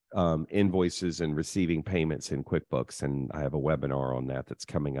about invoices and receiving payments in QuickBooks. And I have a webinar on that that's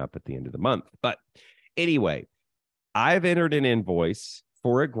coming up at the end of the month. But anyway, I've entered an invoice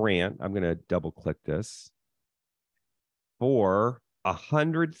for a grant. I'm going to double click this for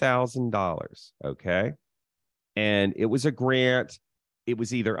 $100,000. Okay. And it was a grant. It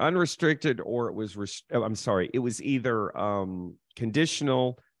was either unrestricted or it was, it was either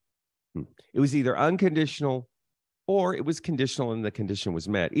conditional. It was either unconditional or it was conditional and the condition was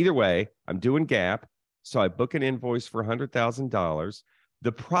met. Either way, I'm doing GAAP. So I book an invoice for $100,000.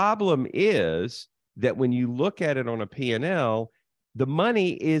 The problem is that when you look at it on a P&L, the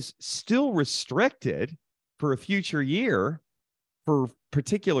money is still restricted for a future year for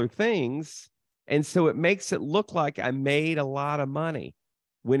particular things. And so it makes it look like I made a lot of money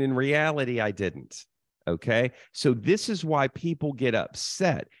when in reality I didn't. Okay. So this is why people get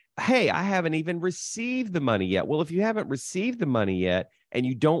upset. Hey, I haven't even received the money yet. Well, if you haven't received the money yet and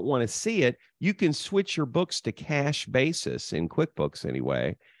you don't want to see it, you can switch your books to cash basis in QuickBooks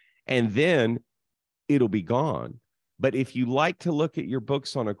anyway, and then it'll be gone. But if you like to look at your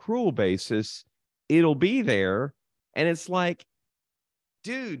books on accrual basis, it'll be there. And it's like,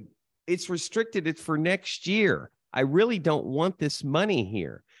 dude, it's restricted. It's for next year. I really don't want this money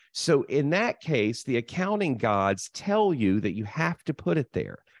here. So in that case, the accounting gods tell you that you have to put it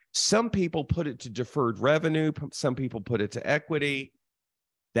there. Some people put it to deferred revenue. Some people put it to equity.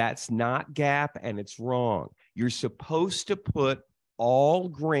 That's not GAAP and it's wrong. You're supposed to put all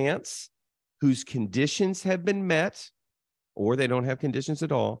grants whose conditions have been met or they don't have conditions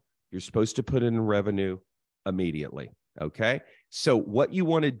at all. You're supposed to put it in revenue immediately. Okay. So what you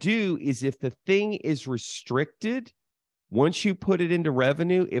want to do is if the thing is restricted, once you put it into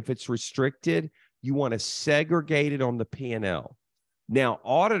revenue, if it's restricted, you want to segregate it on the P&L. Now,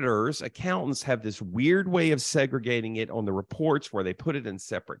 auditors, accountants have this weird way of segregating it on the reports where they put it in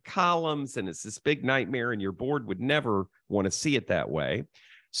separate columns, and it's this big nightmare, and your board would never want to see it that way.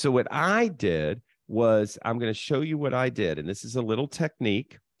 So what I did was, I'm going to show you what I did, and this is a little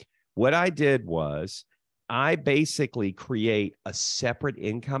technique. What I did was, I basically create a separate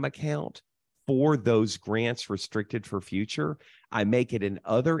income account for those grants restricted for future. I make it an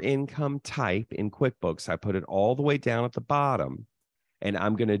other income type in QuickBooks. I put it all the way down at the bottom. And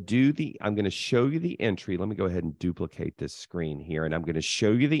I'm going to show you the entry. Let me go ahead and duplicate this screen here. And I'm going to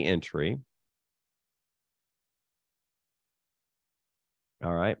show you the entry.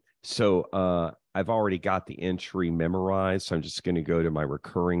 All right. So I've already got the entry memorized. So I'm just going to go to my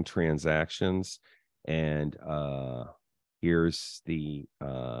recurring transactions. And here's the,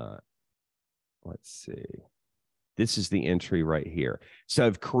 let's see. This is the entry right here. So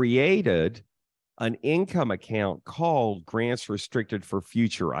I've created an income account called Grants Restricted for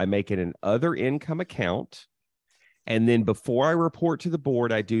Future. I make it an other income account. And then before I report to the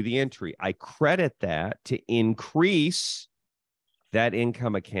board, I do the entry. I credit that to increase that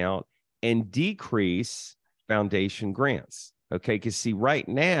income account and decrease foundation grants. Okay. Because see, right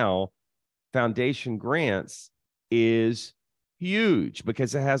now, foundation grants is huge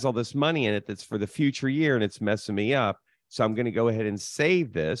because it has all this money in it that's for the future year and it's messing me up. So I'm going to go ahead and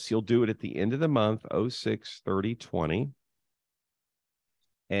save this. You'll do it at the end of the month, 06/30/20.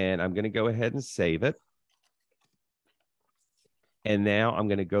 And I'm going to go ahead and save it. And now I'm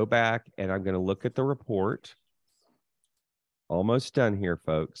going to go back and I'm going to look at the report. Almost done here,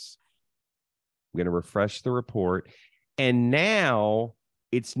 folks. I'm going to refresh the report. And now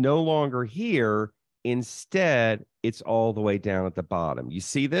it's no longer here. Instead, it's all the way down at the bottom. You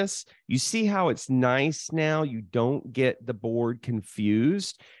see this? You see how it's nice now? You don't get the board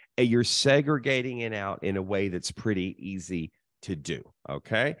confused. And you're segregating it out in a way that's pretty easy to do.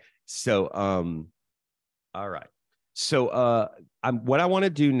 Okay. So, all right. So what I want to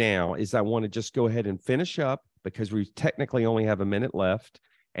do now is I want to just go ahead and finish up because we technically only have a minute left.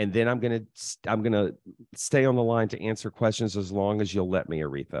 And then I'm gonna stay on the line to answer questions as long as you'll let me,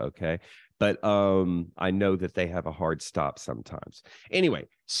 Aretha. Okay. But I know that they have a hard stop sometimes. Anyway,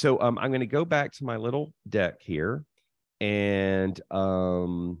 so I'm going to go back to my little deck here. And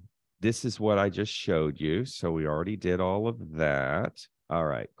this is what I just showed you. So we already did all of that. All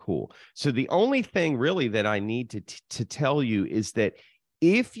right, cool. So the only thing really that I need to tell you is that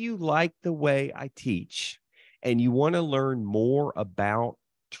if you like the way I teach and you want to learn more about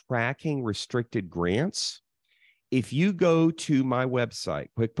tracking restricted grants, if you go to my website,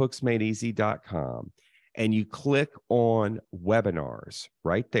 QuickBooksMadeEasy.com, and you click on webinars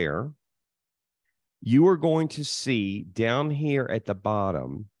right there, you are going to see down here at the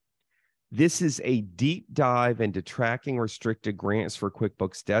bottom, this is a deep dive into tracking restricted grants for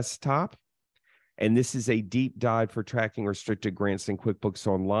QuickBooks Desktop. And this is a deep dive for tracking restricted grants in QuickBooks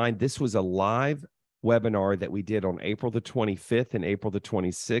Online. This was a live webinar that we did on April the 25th and April the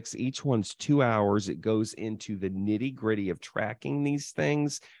 26th. Each one's 2 hours. It goes into the nitty-gritty of tracking these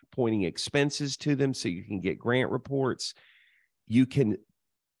things, pointing expenses to them so you can get grant reports. You can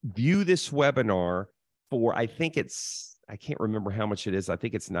view this webinar for, I can't remember how much it is. I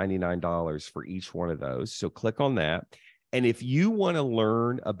think it's $99 for each one of those. So click on that. And if you want to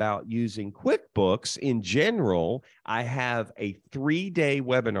learn about using QuickBooks in general, I have a 3-day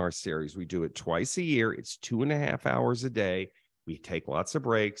webinar series. We do it twice a year. It's 2.5 hours a day. We take lots of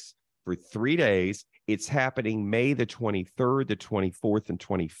breaks for 3 days. It's happening May the 23rd, the 24th, and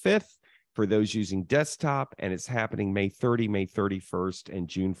 25th for those using desktop. And it's happening May 30, May 31st, and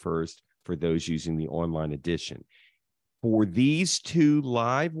June 1st for those using the online edition. For these 2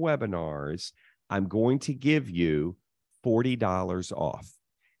 live webinars, I'm going to give you $40 off.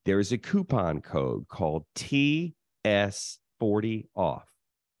 There's a coupon code called TS40 off,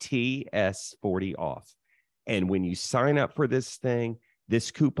 TS40 off. And when you sign up for this thing,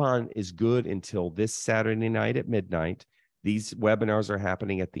 this coupon is good until this Saturday night at midnight. These webinars are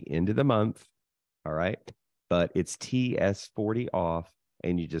happening at the end of the month. All right. But it's TS40 off.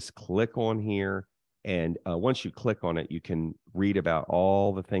 And you just click on here. And once you click on it, you can read about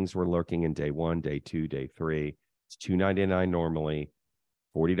all the things we're looking in day 1, day 2, day 3. It's $2.99 normally,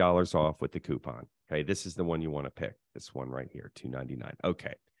 $40 off with the coupon. Okay, this is the one you want to pick. This one right here, $2.99.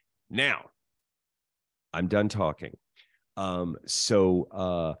 Okay, now I'm done talking.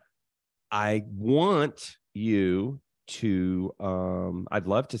 So I want you to, I'd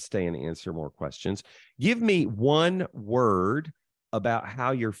love to stay and answer more questions. Give me one word about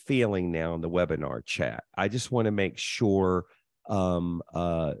how you're feeling now in the webinar chat. I just want to make sure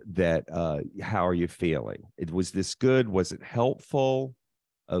that how are you feeling? Was this good? Was it helpful?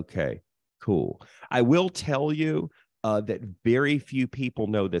 Okay, cool. I will tell you that very few people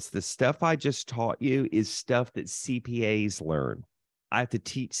know this. The stuff I just taught you is stuff that CPAs learn. I have to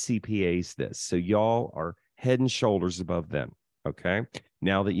teach CPAs this. So y'all are head and shoulders above them. Okay.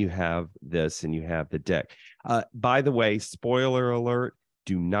 Now that you have this and you have the deck. By the way, spoiler alert,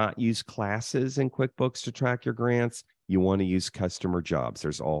 do not use classes in QuickBooks to track your grants. You want to use customer jobs.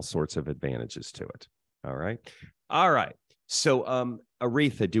 There's all sorts of advantages to it. All right. All right. So,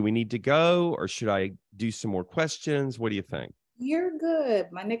 Aretha, do we need to go or should I do some more questions? What do you think? You're good.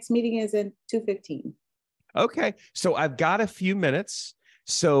 My next meeting is at 2:15. Okay. So I've got a few minutes.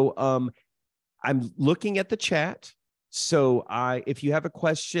 So I'm looking at the chat. So if you have a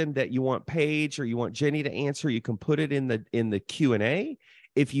question that you want Paige or you want Jenny to answer, you can put it in the Q&A.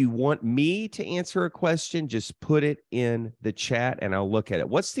 If you want me to answer a question, just put it in the chat and I'll look at it.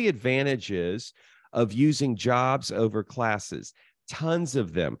 What's the advantages of using jobs over classes? Tons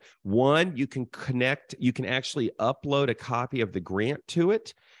of them. One, you can actually upload a copy of the grant to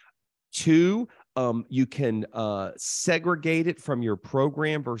it. Two, you can segregate it from your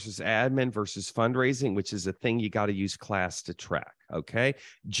program versus admin versus fundraising, which is a thing you got to use class to track. Okay.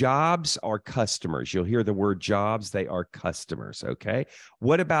 Jobs are customers. You'll hear the word jobs. They are customers. Okay.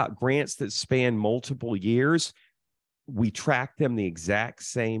 What about grants that span multiple years? We track them the exact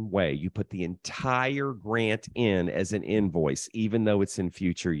same way. You put the entire grant in as an invoice, even though it's in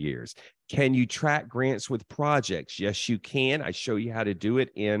future years. Can you track grants with projects? Yes, you can. I show you how to do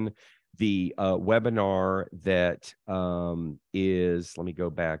it in the webinar that is, let me go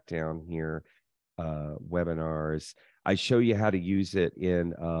back down here, webinars. I show you how to use it in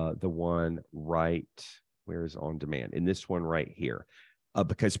the one right, where's on demand? In this one right here.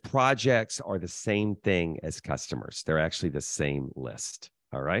 Because projects are the same thing as customers. They're actually the same list.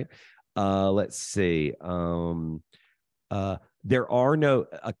 All right. Let's see. There are no,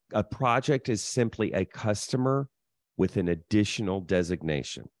 a project is simply a customer with an additional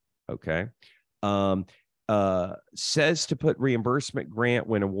designation. Okay. Says to put reimbursement grant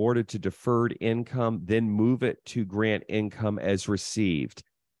when awarded to deferred income, then move it to grant income as received.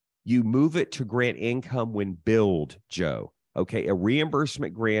 You move it to grant income when billed, Joe. Okay, a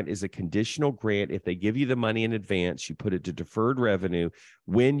reimbursement grant is a conditional grant. If they give you the money in advance, you put it to deferred revenue.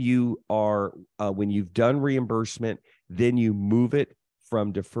 When you've done reimbursement, then you move it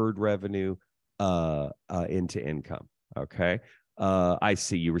from deferred revenue into income. Okay, I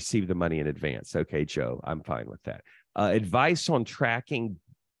see you receive the money in advance. Okay, Joe, I'm fine with that. Advice on tracking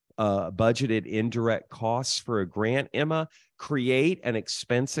budgeted indirect costs for a grant, Emma. Create an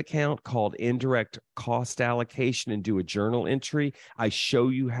expense account called indirect cost allocation and do a journal entry. I show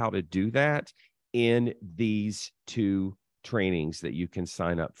you how to do that in these two trainings that you can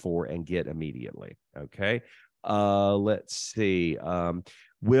sign up for and get immediately. Okay. Let's see.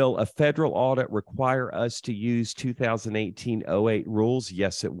 Will a federal audit require us to use 2018-08 rules?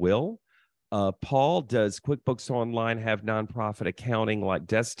 Yes, it will. Paul, does QuickBooks Online have nonprofit accounting like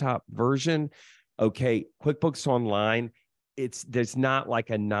desktop version? Okay, QuickBooks Online, there's not like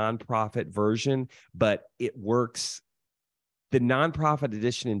a nonprofit version, but it works. The nonprofit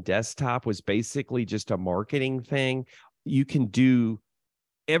edition in desktop was basically just a marketing thing. You can do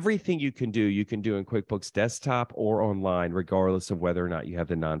everything you can do in QuickBooks Desktop or online, regardless of whether or not you have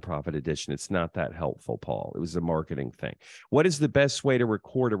the nonprofit edition. It's not that helpful, Paul. It was a marketing thing. What is the best way to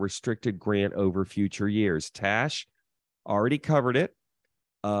record a restricted grant over future years? Tash already covered it,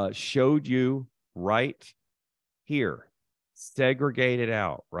 showed you right here, segregate it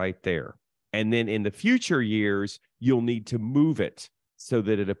out right there. And then in the future years, you'll need to move it so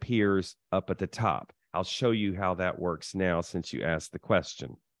that it appears up at the top. I'll show you how that works now since you asked the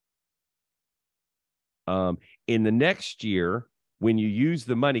question. In the next year, when you use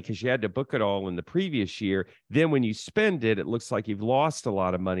the money, because you had to book it all in the previous year, then when you spend it, it looks like you've lost a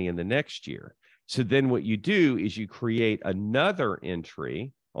lot of money in the next year. So then what you do is you create another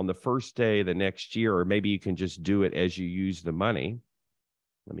entry on the first day of the next year, or maybe you can just do it as you use the money.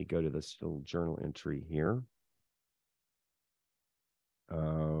 Let me go to this little journal entry here.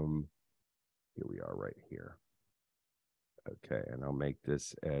 Here we are right here. Okay, and I'll make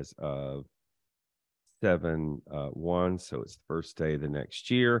this as of 7/1, so it's the first day of the next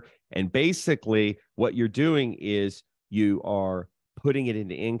year. And basically, what you're doing is you are putting it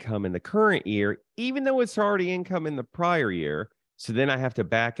into income in the current year, even though it's already income in the prior year. So then I have to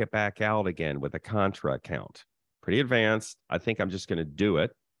back it back out again with a contra account. Pretty advanced. I think I'm just going to do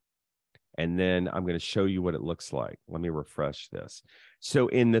it. And then I'm going to show you what it looks like. Let me refresh this. So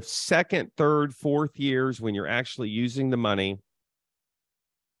in the second, third, fourth years, when you're actually using the money,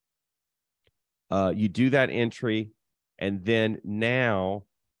 you do that entry, and then now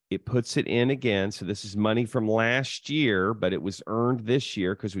it puts it in again. So this is money from last year, but it was earned this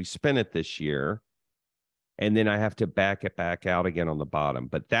year because we spent it this year. And then I have to back it back out again on the bottom.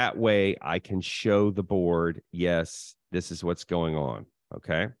 But that way I can show the board, yes, this is what's going on.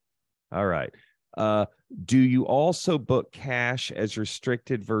 Okay. All right. Do you also book cash as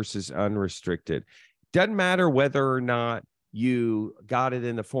restricted versus unrestricted? Doesn't matter whether or not you got it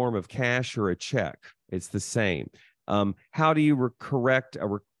in the form of cash or a check. It's the same. How do you correct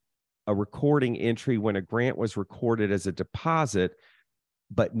a recording entry when a grant was recorded as a deposit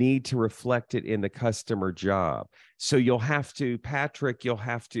but need to reflect it in the customer job. So you'll have to, Patrick, you'll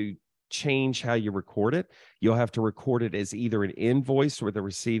have to change how you record it. You'll have to record it as either an invoice with a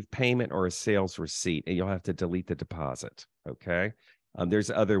received payment or a sales receipt, and you'll have to delete the deposit. Okay.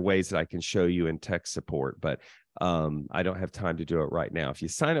 There's other ways that I can show you in tech support, but I don't have time to do it right now. If you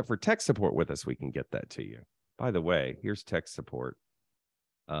sign up for tech support with us, we can get that to you. By the way, here's tech support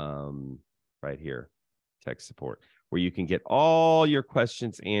right here, tech support, where you can get all your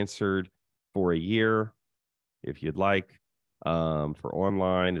questions answered for a year if you'd like. For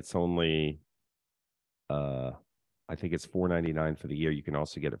online, it's only, I think it's $4.99 for the year. You can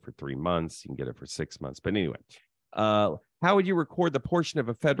also get it for 3 months. You can get it for 6 months. But anyway, how would you record the portion of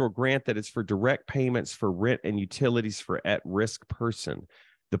a federal grant that is for direct payments for rent and utilities for at-risk person?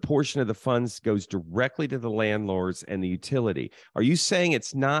 The portion of the funds goes directly to the landlords and the utility. Are you saying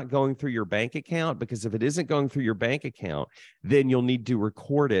it's not going through your bank account? Because if it isn't going through your bank account, then you'll need to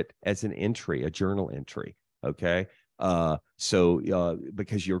record it as an entry, a journal entry. Okay.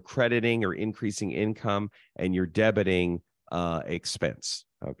 Because you're crediting or increasing income and you're debiting expense.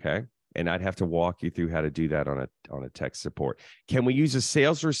 Okay. And I'd have to walk you through how to do that on a tech support. Can we use a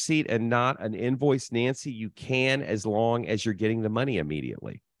sales receipt and not an invoice, Nancy? You can, as long as you're getting the money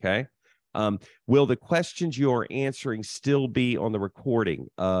immediately. Okay. Will the questions you're answering still be on the recording?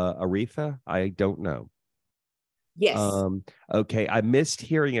 Aretha, I don't know. Yes. Okay. I missed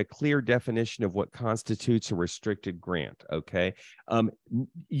hearing a clear definition of what constitutes a restricted grant. Okay.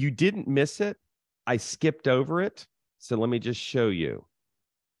 You didn't miss it. I skipped over it. So let me just show you.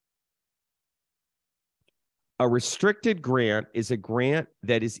 A restricted grant is a grant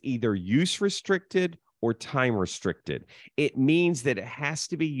that is either use restricted or time restricted. It means that it has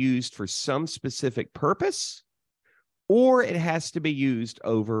to be used for some specific purpose, or it has to be used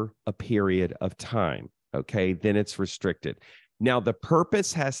over a period of time. Okay, then it's restricted. Now, the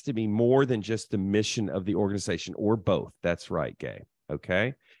purpose has to be more than just the mission of the organization, or both. That's right, Gay.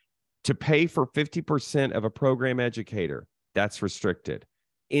 Okay, to pay for 50% of a program educator, that's restricted.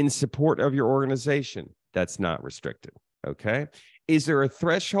 In support of your organization, that's not restricted. Okay. Is there a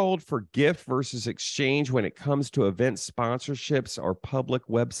threshold for gift versus exchange when it comes to event sponsorships or public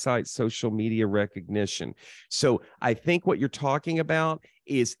website social media recognition? So I think what you're talking about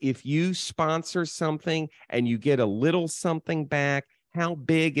is if you sponsor something and you get a little something back, how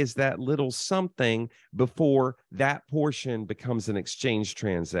big is that little something before that portion becomes an exchange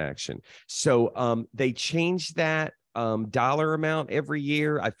transaction? So they changed that dollar amount every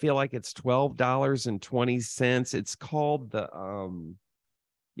year. I feel like it's $12.20. It's called the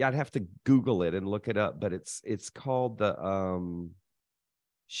yeah, I'd have to Google it and look it up, but it's called the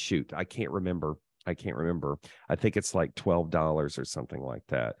shoot, I can't remember. I think it's like $12 or something like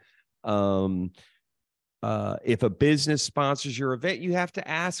that. If a business sponsors your event, you have to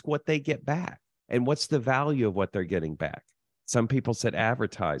ask what they get back and what's the value of what they're getting back. Some people said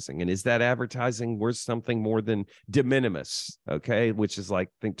advertising. And is that advertising worth something more than de minimis? Okay, which is like,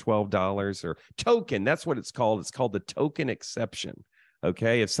 I think $12 or token. That's what it's called. It's called the token exception.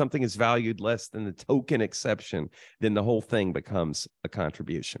 Okay, if something is valued less than the token exception, then the whole thing becomes a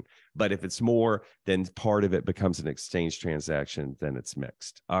contribution. But if it's more, then part of it becomes an exchange transaction, then it's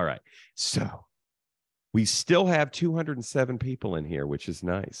mixed. All right, so we still have 207 people in here, which is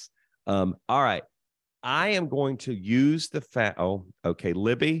nice. All right. I am going to use the oh, okay,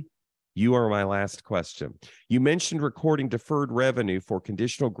 Libby, you are my last question. You mentioned recording deferred revenue for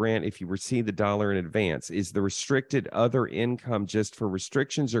conditional grant if you receive the dollar in advance. Is the restricted other income just for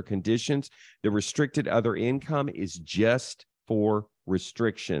restrictions or conditions? The restricted other income is just for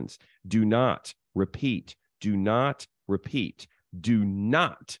restrictions. Do not repeat. Do not repeat. Do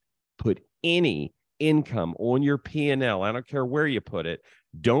not put any income on your P&L. I don't care where you put it.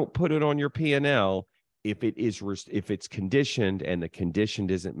 Don't put it on your P&L if it's conditioned and the condition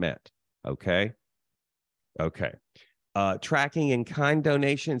isn't met. Okay. Tracking in-kind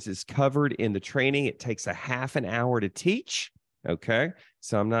donations is covered in the training. It takes a half an hour to teach. Okay.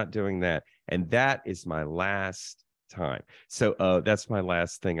 So I'm not doing that. And that is my last time. So that's my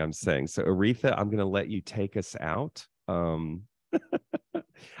last thing I'm saying. So Aretha, I'm going to let you take us out. I'm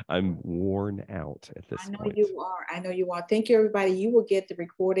worn out at this point. I know you are. Thank you, everybody. You will get the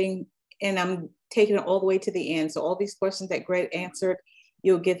recording, and I'm taking it all the way to the end. So all these questions that Greg answered,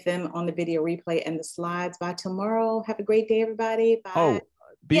 you'll get them on the video replay and the slides by tomorrow. Have a great day, everybody. Bye. Oh,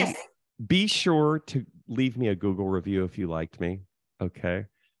 be sure to leave me a Google review if you liked me. Okay.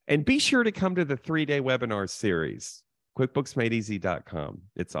 And be sure to come to the 3-day webinar series, QuickBooksMadeEasy.com.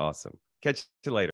 It's awesome. Catch you later.